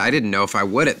did, I didn't know if I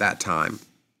would at that time.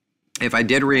 If I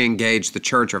did re-engage the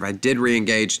church, or if I did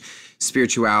re-engage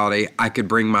spirituality, I could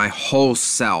bring my whole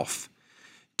self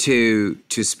to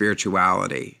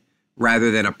spirituality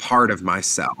rather than a part of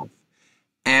myself.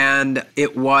 And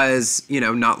it was,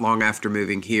 not long after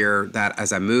moving here that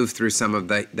as I moved through some of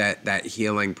that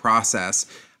healing process,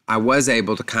 I was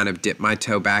able to kind of dip my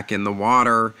toe back in the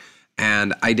water.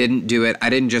 And I didn't do it. I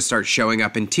didn't just start showing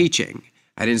up and teaching.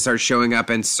 I didn't start showing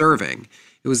up and serving.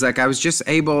 It was like I was just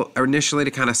able initially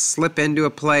to kind of slip into a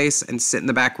place and sit in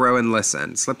the back row and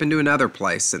listen, slip into another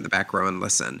place, sit in the back row and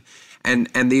listen. And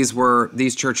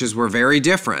these churches were very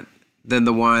different than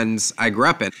the ones I grew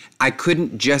up in. I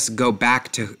couldn't just go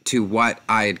back to what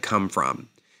I had come from.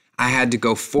 I had to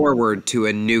go forward to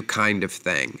a new kind of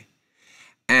thing.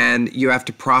 And you have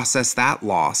to process that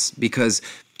loss because,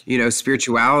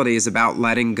 spirituality is about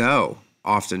letting go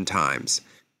oftentimes.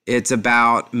 It's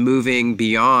about moving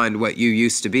beyond what you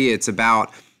used to be. It's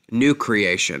about new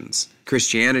creations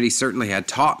Christianity certainly had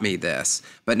taught me this,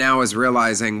 but now I was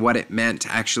realizing what it meant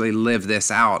to actually live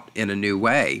this out in a new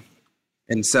way.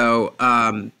 And so,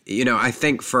 I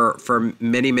think for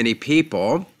many, many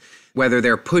people, whether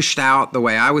they're pushed out the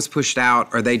way I was pushed out,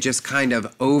 or they just kind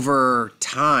of over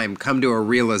time come to a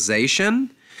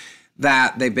realization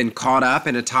that they've been caught up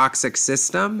in a toxic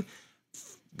system,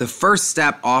 the first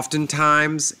step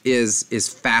oftentimes is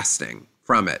fasting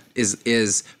from it,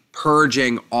 is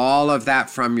purging all of that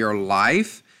from your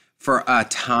life for a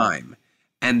time,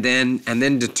 and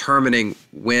then determining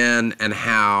when and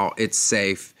how it's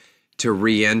safe to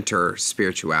re-enter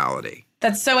spirituality.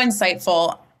 That's so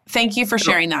insightful. Thank you for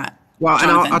sharing that. Well,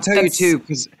 Jonathan. and I'll tell you too,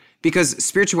 because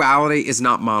spirituality is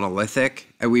not monolithic.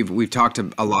 And we've talked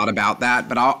a lot about that,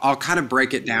 but I'll kind of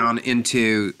break it down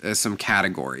into some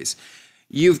categories.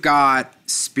 You've got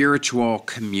spiritual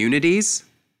communities.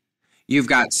 You've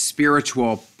got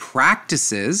spiritual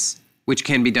practices, which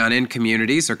can be done in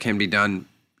communities or can be done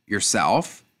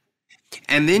yourself.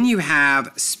 And then you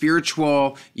have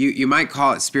spiritual, you might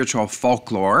call it spiritual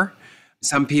folklore.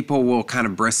 Some people will kind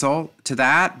of bristle to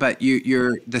that, but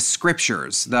you're the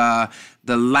scriptures, the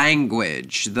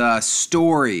language, the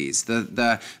stories,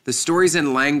 the stories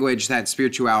and language that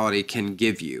spirituality can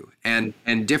give you. And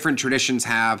different traditions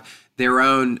have their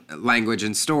own language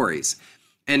and stories.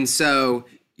 And so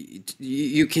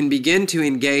you can begin to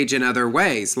engage in other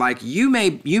ways. Like you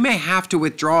may have to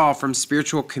withdraw from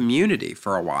spiritual community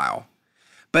for a while.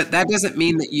 But that doesn't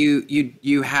mean that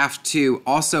you have to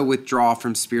also withdraw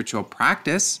from spiritual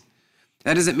practice.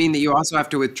 That doesn't mean that you also have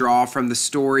to withdraw from the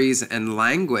stories and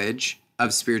language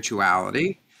of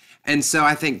spirituality. And so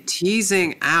I think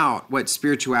teasing out what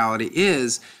spirituality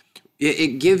is,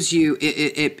 it gives you,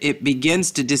 it begins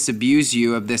to disabuse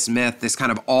you of this myth, this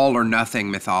kind of all or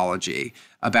nothing mythology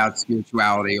about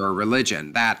spirituality or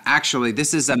religion, that actually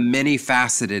this is a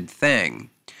many-faceted thing.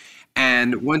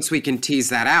 And once we can tease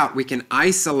that out, we can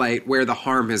isolate where the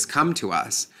harm has come to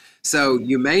us. So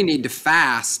you may need to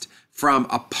fast from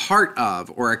a part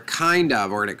of, or a kind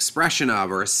of, or an expression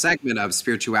of, or a segment of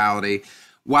spirituality,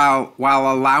 while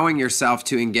allowing yourself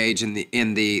to engage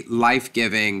in the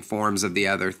life-giving forms of the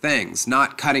other things,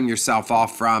 not cutting yourself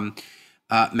off from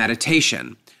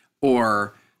meditation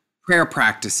or prayer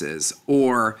practices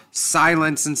or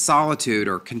silence and solitude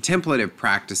or contemplative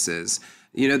practices.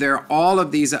 There are all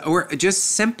of these, or just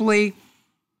simply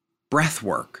breath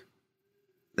work.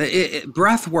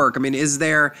 Breath work, is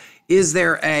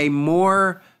there a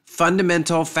more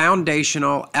fundamental,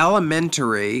 foundational,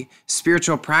 elementary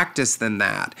spiritual practice than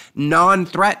that?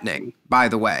 Non-threatening, by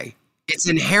the way. It's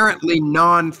inherently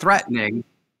non-threatening.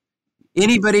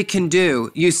 Anybody can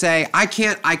do. You say, I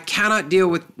cannot deal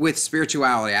with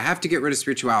spirituality. I have to get rid of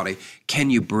spirituality. Can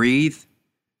you breathe?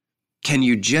 Can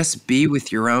you just be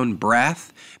with your own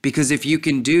breath? Because if you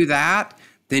can do that,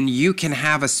 then you can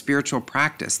have a spiritual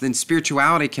practice. Then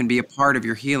spirituality can be a part of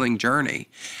your healing journey.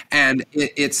 And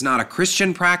it's not a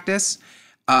Christian practice,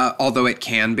 although it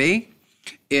can be.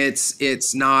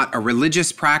 It's not a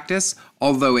religious practice,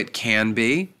 although it can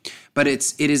be. But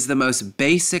it is the most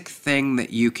basic thing that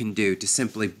you can do, to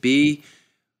simply be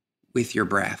with your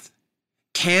breath.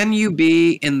 Can you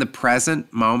be in the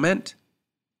present moment?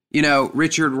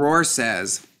 Richard Rohr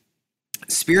says,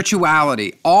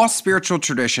 spirituality, all spiritual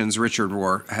traditions, Richard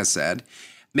Rohr has said,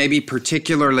 maybe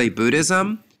particularly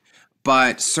Buddhism,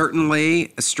 but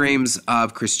certainly streams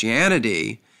of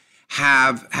Christianity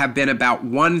have been about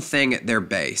one thing at their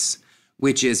base,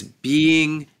 which is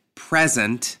being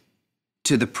present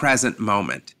to the present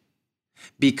moment.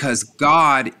 Because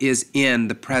God is in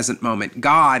the present moment.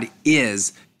 God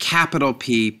is capital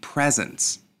P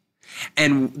presence.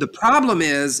 And the problem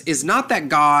is not that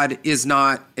God is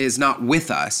not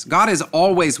with us. God is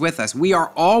always with us. We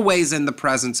are always in the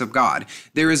presence of God.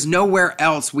 There is nowhere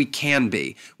else we can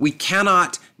be. We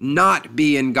cannot not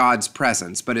be in God's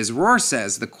presence. But as Rohr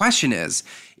says, the question is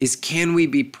can we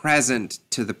be present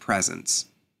to the presence?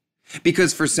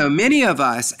 Because for so many of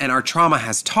us, and our trauma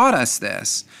has taught us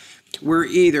this, we're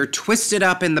either twisted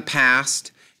up in the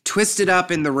past, twisted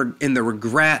up in the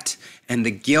regret and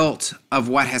the guilt of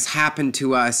what has happened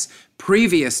to us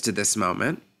previous to this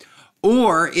moment,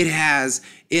 or it has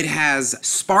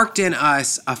sparked in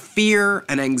us a fear,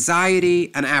 an anxiety,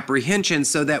 an apprehension,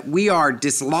 so that we are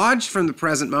dislodged from the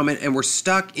present moment and we're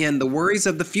stuck in the worries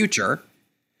of the future,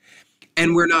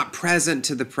 and we're not present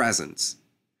to the presence.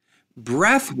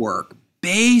 Breath work,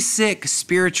 basic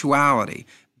spirituality,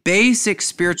 basic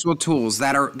spiritual tools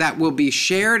that will be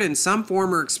shared in some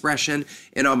form or expression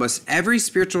in almost every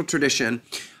spiritual tradition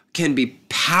can be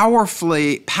powerful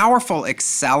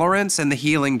accelerants in the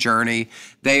healing journey.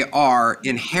 They are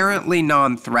inherently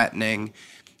non-threatening.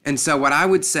 And so what I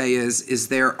would say is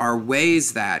there are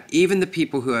ways that even the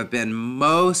people who have been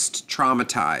most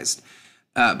traumatized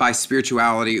by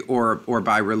spirituality or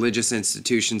by religious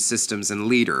institutions, systems, and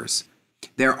leaders,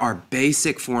 there are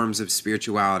basic forms of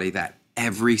spirituality that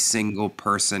every single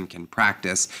person can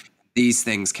practice. These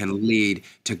things can lead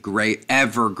to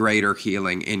ever greater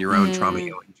healing in your own trauma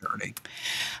healing journey.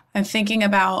 I'm thinking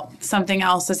about something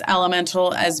else as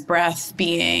elemental as breath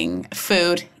being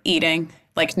food, eating,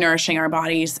 like nourishing our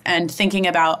bodies, and thinking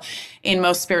about in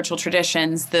most spiritual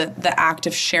traditions, the act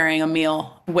of sharing a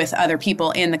meal with other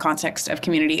people in the context of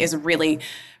community is really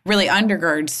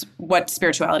undergirds what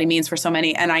spirituality means for so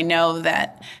many. And I know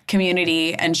that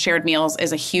community and shared meals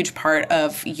is a huge part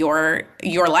of your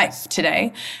life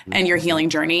today and your healing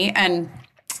journey. And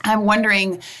I'm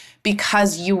wondering,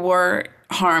 because you were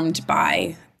harmed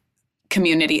by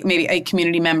community, maybe a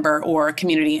community member or a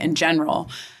community in general,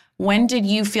 when did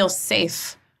you feel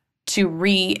safe to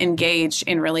re-engage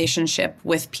in relationship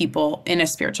with people in a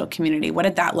spiritual community? What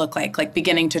did that look like? Like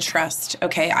beginning to trust,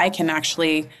 okay, I can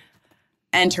actually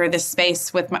enter this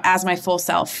space as my full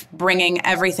self, bringing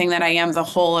everything that I am, the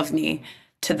whole of me,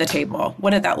 to the table. What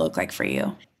did that look like for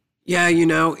you? Yeah,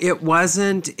 it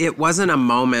wasn't a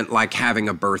moment like having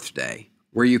a birthday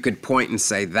where you could point and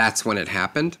say, that's when it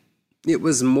happened. It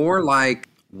was more like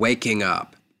waking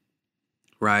up,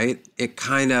 right? It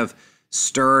kind of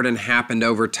stirred and happened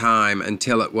over time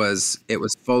until it was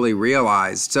fully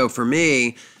realized. So for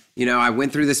me, I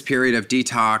went through this period of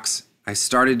detox. I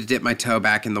started to dip my toe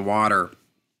back in the water.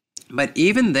 But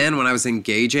even then, when I was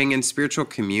engaging in spiritual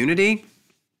community,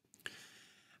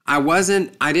 I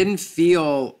didn't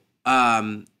feel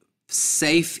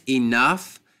safe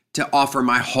enough to offer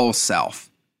my whole self.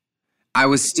 I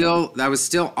was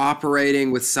still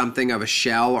operating with something of a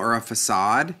shell or a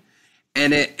facade.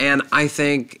 And I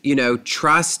think,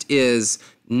 trust is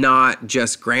not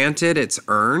just granted, it's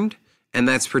earned. And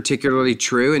that's particularly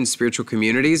true in spiritual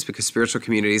communities because spiritual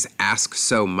communities ask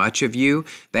so much of you.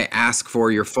 They ask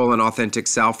for your full and authentic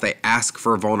self. They ask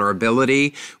for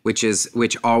vulnerability, which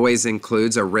always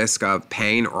includes a risk of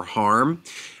pain or harm.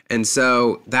 And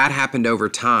so that happened over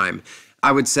time.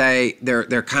 I would say there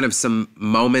are kind of some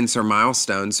moments or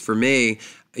milestones for me.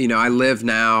 I live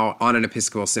now on an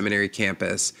Episcopal seminary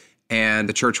campus. And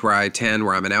the church where I attend,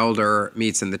 where I'm an elder,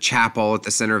 meets in the chapel at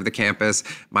the center of the campus.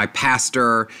 My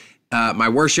pastor, my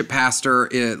worship pastor,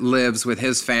 lives with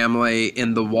his family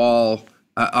in the wall,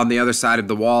 on the other side of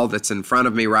the wall that's in front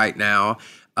of me right now.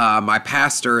 My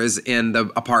pastor is in the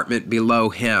apartment below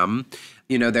him.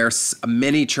 There's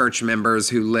many church members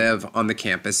who live on the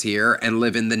campus here and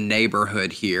live in the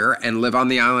neighborhood here and live on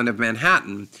the island of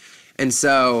Manhattan. And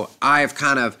so I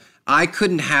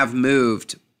couldn't have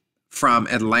moved from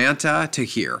Atlanta to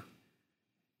here.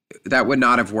 That would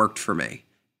not have worked for me.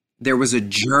 There was a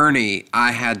journey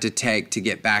I had to take to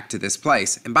get back to this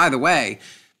place. And by the way,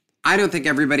 I don't think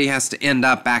everybody has to end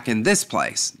up back in this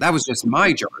place. That was just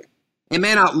my journey. It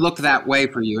may not look that way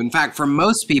for you. In fact, for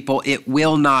most people, it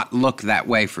will not look that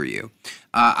way for you.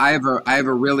 I have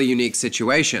a really unique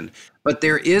situation, but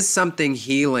there is something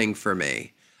healing for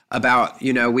me about,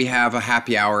 we have a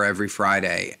happy hour every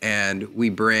Friday and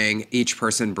each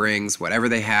person brings whatever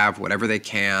they have, whatever they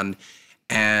can.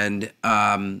 And,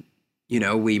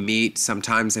 we meet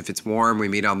sometimes if it's warm, we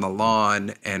meet on the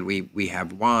lawn and we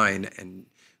have wine and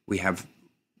we have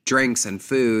drinks and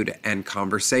food and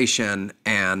conversation,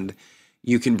 and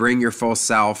you can bring your full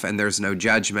self and there's no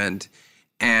judgment.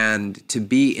 And to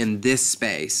be in this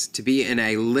space, to be in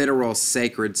a literal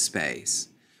sacred space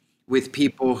with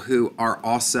people who are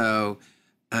also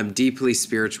deeply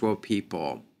spiritual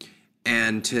people,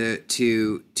 and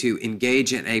to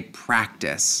engage in a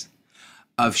practice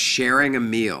of sharing a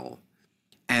meal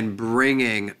and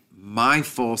bringing my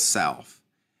full self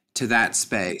to that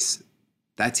space,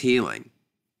 that's healing.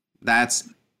 That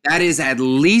is at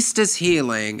least as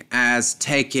healing as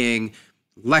taking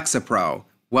Lexapro,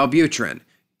 Wellbutrin,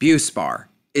 Buspar.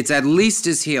 It's at least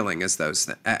as healing as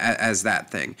as that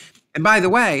thing. And by the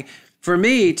way, for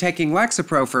me, taking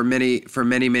Lexapro for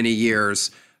many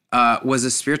years was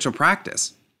a spiritual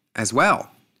practice as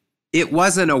well. It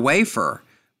wasn't a wafer,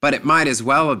 but it might as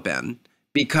well have been,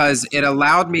 because it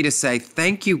allowed me to say,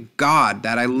 thank you, God,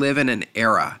 that I live in an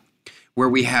era where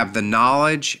we have the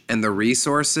knowledge and the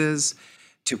resources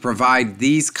to provide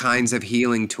these kinds of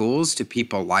healing tools to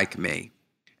people like me.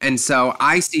 And so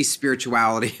I see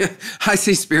spirituality. I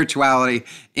see spirituality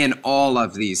in all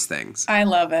of these things. I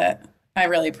love it. I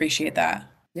really appreciate that.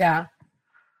 Yeah.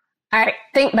 I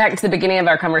think back to the beginning of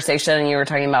our conversation, and you were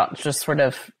talking about just sort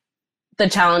of the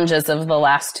challenges of the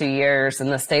last 2 years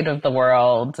and the state of the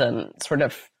world and sort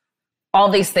of all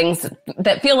these things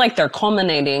that feel like they're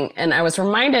culminating. And I was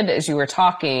reminded as you were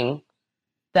talking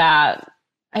that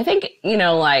I think,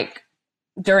 like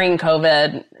during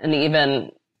COVID and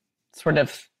even sort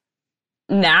of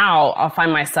now, I'll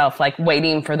find myself like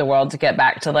waiting for the world to get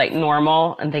back to like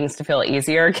normal and things to feel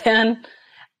easier again.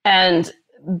 And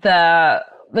the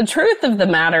truth of the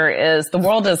matter is the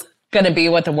world is going to be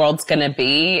what the world's going to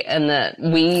be, and that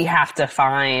we have to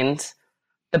find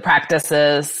the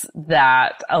practices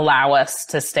that allow us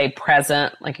to stay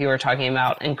present, like you were talking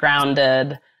about, and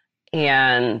grounded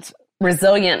and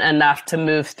resilient enough to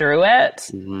move through it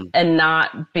and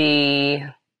not be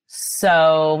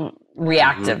so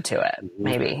reactive to it,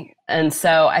 maybe. And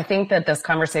so I think that this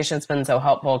conversation has been so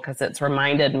helpful because it's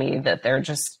reminded me that there are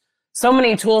just so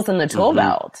many tools in the tool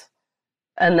belt,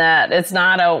 and that there's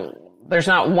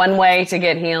not one way to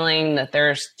get healing, that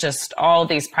there's just all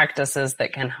these practices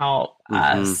that can help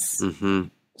us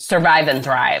survive and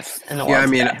thrive in the world. Yeah, I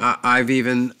mean, today.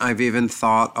 I've even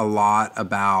thought a lot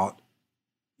about,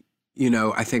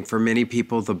 I think for many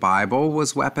people, the Bible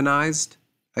was weaponized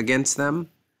against them.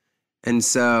 And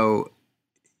so,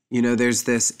 there's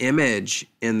this image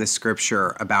in the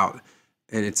scripture about,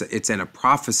 and it's in a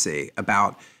prophecy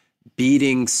about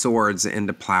beating swords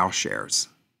into plowshares.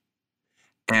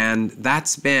 And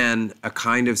that's been a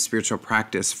kind of spiritual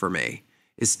practice for me,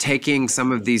 is taking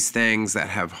some of these things that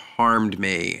have harmed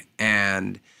me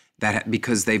and that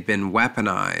because they've been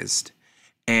weaponized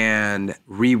and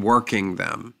reworking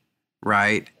them,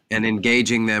 right? And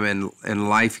engaging them in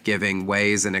life-giving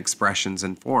ways and expressions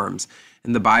and forms.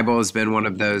 And the Bible has been one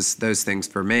of those things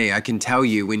for me. I can tell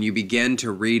you, when you begin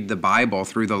to read the Bible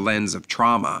through the lens of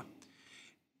trauma,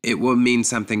 it will mean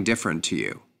something different to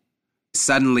you.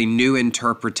 Suddenly new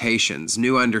interpretations,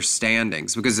 new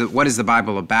understandings, because what is the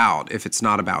Bible about if it's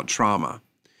not about trauma?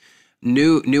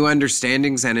 New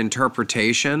understandings and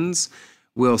interpretations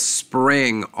will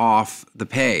spring off the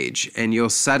page, and you'll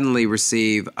suddenly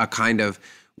receive a kind of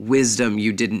wisdom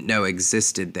you didn't know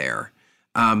existed there.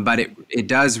 But it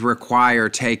does require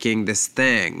taking this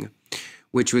thing,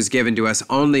 which was given to us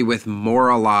only with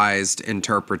moralized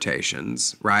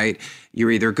interpretations, right?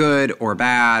 You're either good or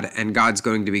bad, and God's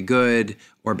going to be good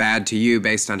or bad to you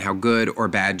based on how good or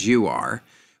bad you are.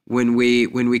 When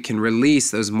we can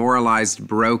release those moralized,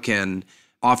 broken,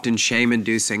 often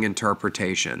shame-inducing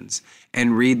interpretations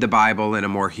and read the Bible in a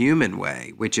more human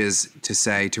way, which is to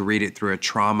say, to read it through a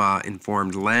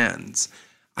trauma-informed lens,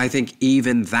 I think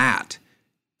even that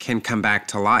can come back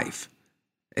to life.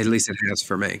 At least it has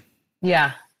for me.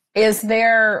 Yeah. Is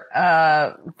there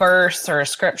a verse or a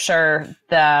scripture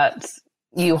that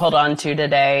you hold on to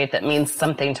today that means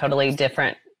something totally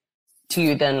different to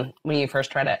you than when you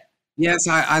first read it? Yes,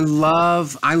 I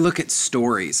look at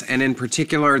stories, and in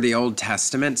particular the Old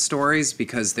Testament stories,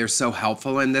 because they're so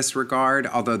helpful in this regard,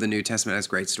 although the New Testament has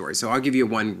great stories. So I'll give you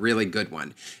one really good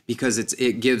one, because it's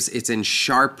in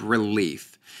sharp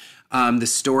relief. The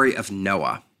story of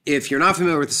Noah. If you're not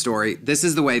familiar with the story, this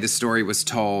is the way the story was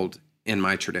told in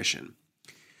my tradition.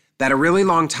 That a really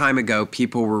long time ago,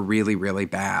 people were really, really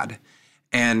bad.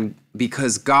 And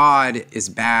because God is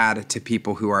bad to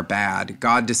people who are bad,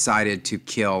 God decided to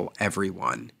kill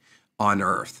everyone on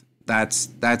earth. That's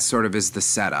sort of is the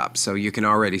setup. So you can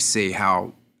already see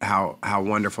how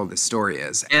wonderful this story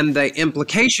is. And the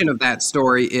implication of that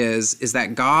story is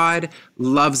that God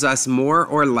loves us more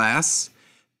or less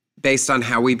based on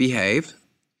how we behave,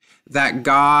 that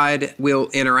God will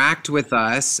interact with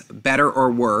us better or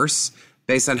worse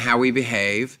based on how we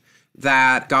behave,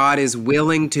 that God is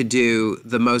willing to do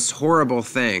the most horrible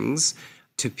things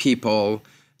to people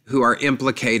who are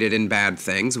implicated in bad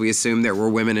things. We assume there were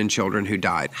women and children who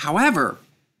died. However,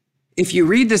 if you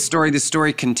read the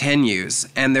story continues,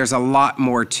 and there's a lot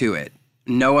more to it.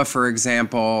 Noah, for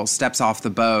example, steps off the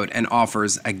boat and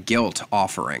offers a guilt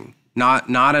offering, not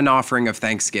an offering of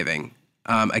thanksgiving,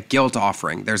 a guilt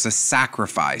offering. There's a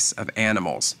sacrifice of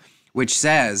animals, which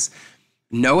says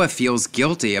Noah feels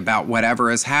guilty about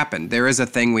whatever has happened. There is a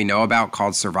thing we know about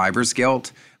called survivor's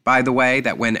guilt, by the way,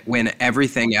 that when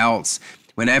everything else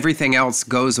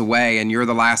goes away and you're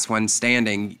the last one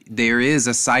standing, there is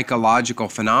a psychological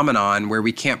phenomenon where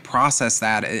we can't process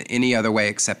that any other way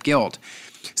except guilt.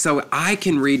 So I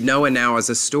can read Noah now as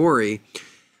a story.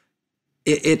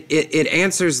 It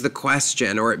answers the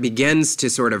question, or it begins to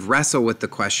sort of wrestle with the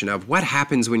question of what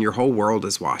happens when your whole world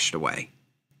is washed away.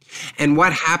 And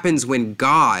what happens when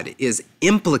God is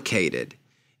implicated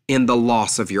in the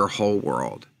loss of your whole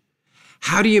world?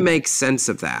 How do you make sense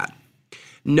of that?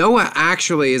 Noah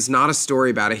actually is not a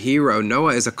story about a hero.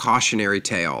 Noah is a cautionary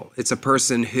tale. It's a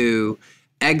person who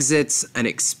exits an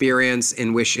experience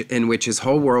in which his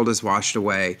whole world is washed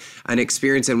away, an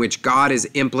experience in which God is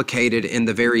implicated in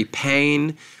the very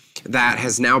pain that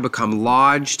has now become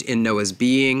lodged in Noah's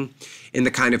being, in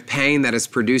the kind of pain that has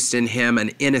produced in him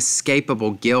an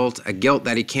inescapable guilt, a guilt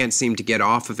that he can't seem to get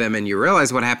off of him. And you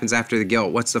realize what happens after the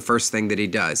guilt. What's the first thing that he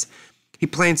does? He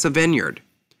plants a vineyard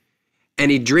and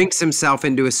he drinks himself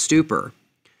into a stupor.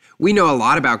 We know a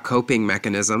lot about coping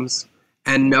mechanisms.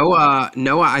 And Noah,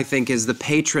 I think, is the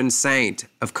patron saint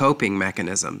of coping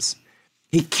mechanisms.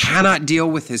 He cannot deal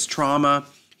with his trauma.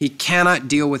 He cannot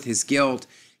deal with his guilt.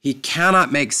 He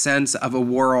cannot make sense of a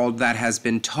world that has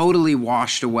been totally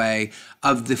washed away,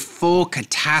 of the full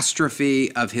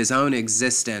catastrophe of his own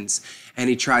existence, and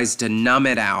he tries to numb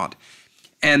it out.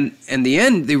 And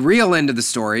the real end of the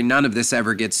story, none of this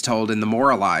ever gets told in the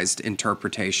moralized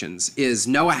interpretations, is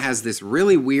Noah has this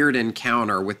really weird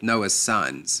encounter with Noah's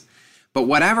sons. But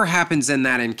whatever happens in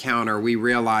that encounter, we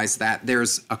realize that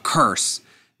there's a curse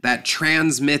that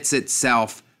transmits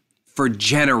itself for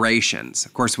generations.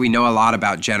 Of course, we know a lot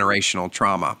about generational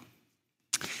trauma.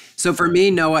 So for me,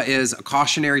 Noah is a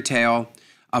cautionary tale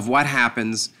of what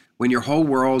happens when your whole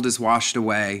world is washed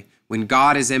away, when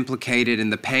God is implicated in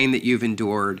the pain that you've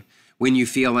endured, when you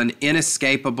feel an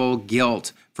inescapable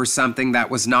guilt for something that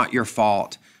was not your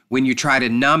fault, when you try to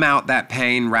numb out that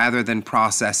pain rather than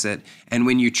process it, and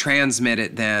when you transmit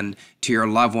it then to your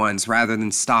loved ones rather than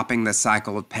stopping the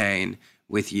cycle of pain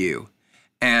with you.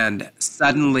 And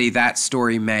suddenly that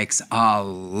story makes a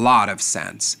lot of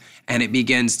sense. And it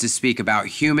begins to speak about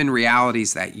human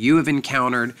realities that you have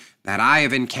encountered, that I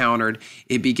have encountered.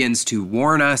 It begins to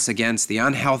warn us against the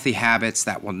unhealthy habits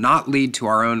that will not lead to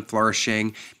our own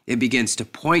flourishing. It begins to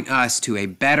point us to a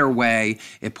better way.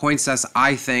 It points us,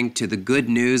 I think, to the good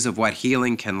news of what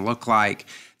healing can look like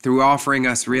through offering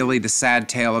us really the sad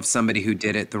tale of somebody who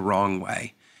did it the wrong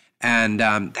way. And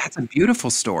that's a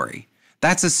beautiful story.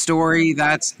 That's a story.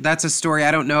 That's a story. I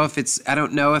don't know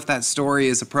if that story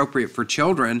is appropriate for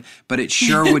children, but it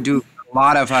sure would do a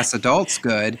lot of us adults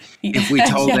good if we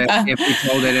told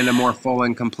it in a more full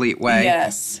and complete way.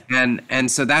 Yes.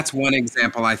 And so that's one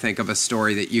example, I think, of a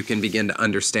story that you can begin to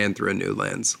understand through a new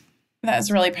lens. That's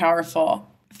really powerful.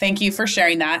 Thank you for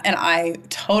sharing that. And I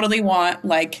totally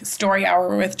want story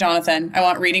hour with Jonathan. I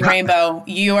want Reading Rainbow.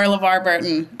 You are LeVar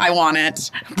Burton. I want it.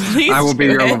 Please I will be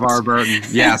your LeVar Burton.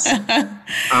 Yes.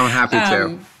 I'm happy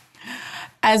to.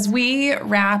 As we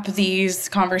wrap these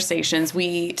conversations,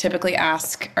 we typically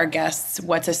ask our guests,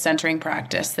 what's a centering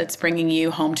practice that's bringing you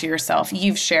home to yourself?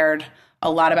 You've shared a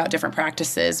lot about different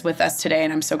practices with us today,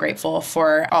 and I'm so grateful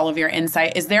for all of your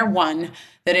insight. Is there one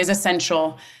that is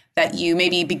essential that you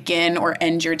maybe begin or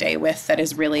end your day with that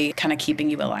is really kind of keeping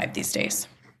you alive these days?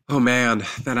 Oh man,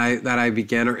 that I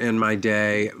begin or end my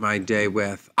day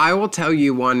with. I will tell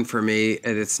you one for me,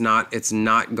 and it's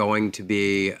not going to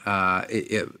be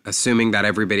assuming that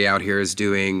everybody out here is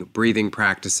doing breathing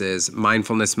practices,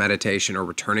 mindfulness meditation, or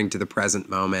returning to the present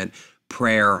moment,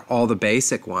 prayer, all the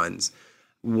basic ones.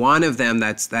 One of them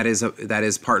that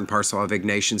is part and parcel of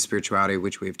Ignatian spirituality,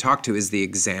 which we've talked to, is the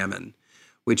examen,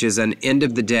 which is an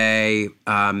end-of-the-day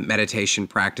meditation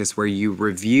practice where you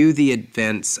review the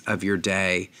events of your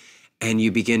day and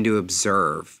you begin to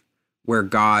observe where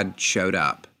God showed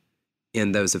up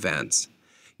in those events.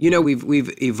 You know,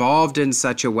 we've evolved in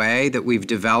such a way that we've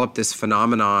developed this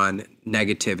phenomenon,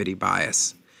 negativity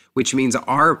bias, which means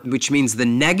the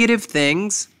negative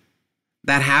things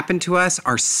that happen to us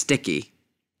are sticky.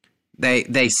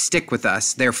 They stick with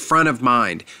us. They're front of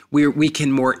mind. We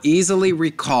can more easily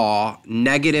recall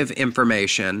negative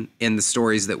information in the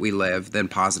stories that we live than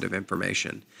positive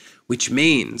information, which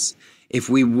means if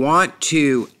we want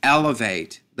to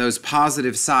elevate those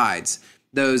positive sides,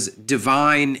 those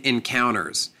divine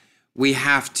encounters, we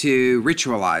have to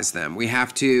ritualize them. We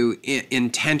have to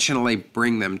intentionally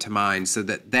bring them to mind so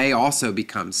that they also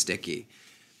become sticky.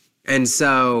 And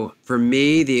so for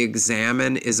me, the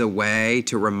examen is a way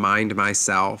to remind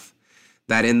myself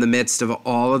that in the midst of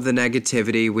all of the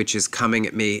negativity which is coming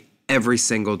at me every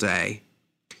single day,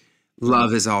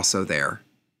 love is also there.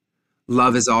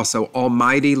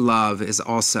 Almighty love is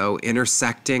also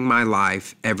intersecting my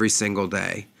life every single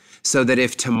day. So that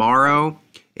if tomorrow,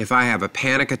 if I have a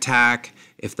panic attack,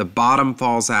 if the bottom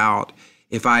falls out,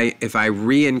 if I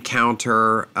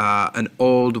re-encounter an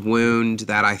old wound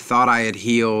that I thought I had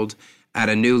healed at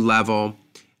a new level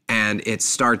and it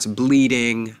starts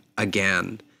bleeding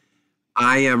again,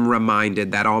 I am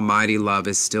reminded that Almighty love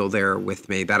is still there with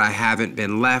me, that I haven't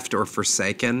been left or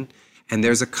forsaken. And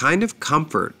there's a kind of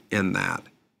comfort in that.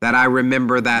 that I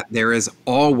remember that there is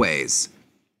always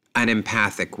an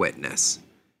empathic witness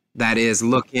that is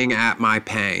looking at my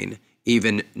pain,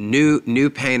 even new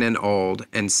pain and old,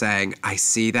 and saying, I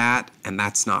see that, and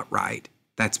that's not right.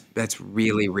 That's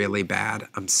really, really bad.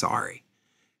 I'm sorry.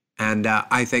 And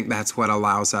I think that's what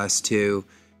allows us to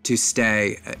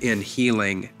stay in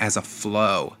healing as a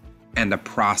flow and a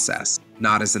process,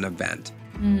 not as an event.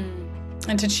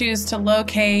 And to choose to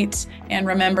locate and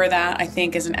remember that, I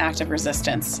think, is an act of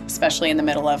resistance, especially in the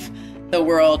middle of the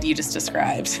world you just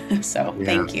described. So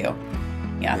Thank you.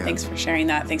 Yeah, thanks for sharing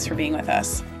that. Thanks for being with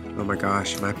us. Oh my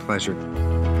gosh, my pleasure.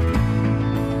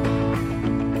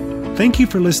 Thank you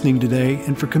for listening today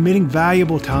and for committing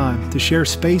valuable time to share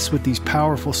space with these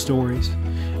powerful stories.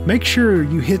 Make sure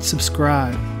you hit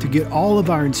subscribe to get all of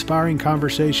our inspiring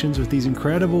conversations with these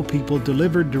incredible people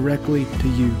delivered directly to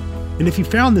you. And if you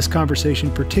found this conversation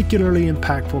particularly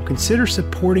impactful, consider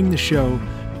supporting the show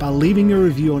by leaving a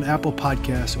review on Apple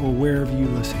Podcasts or wherever you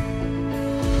listen.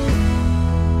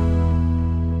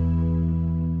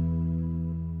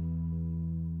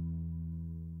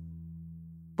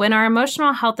 When our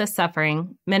emotional health is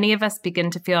suffering, many of us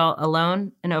begin to feel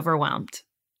alone and overwhelmed.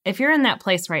 If you're in that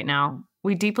place right now,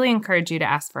 we deeply encourage you to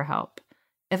ask for help.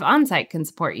 If Onsite can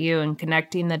support you in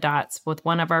connecting the dots with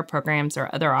one of our programs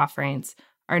or other offerings,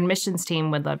 our admissions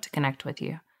team would love to connect with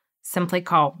you. Simply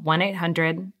call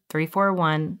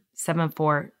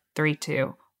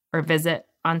 1-800-341-7432 or visit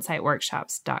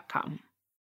onsiteworkshops.com.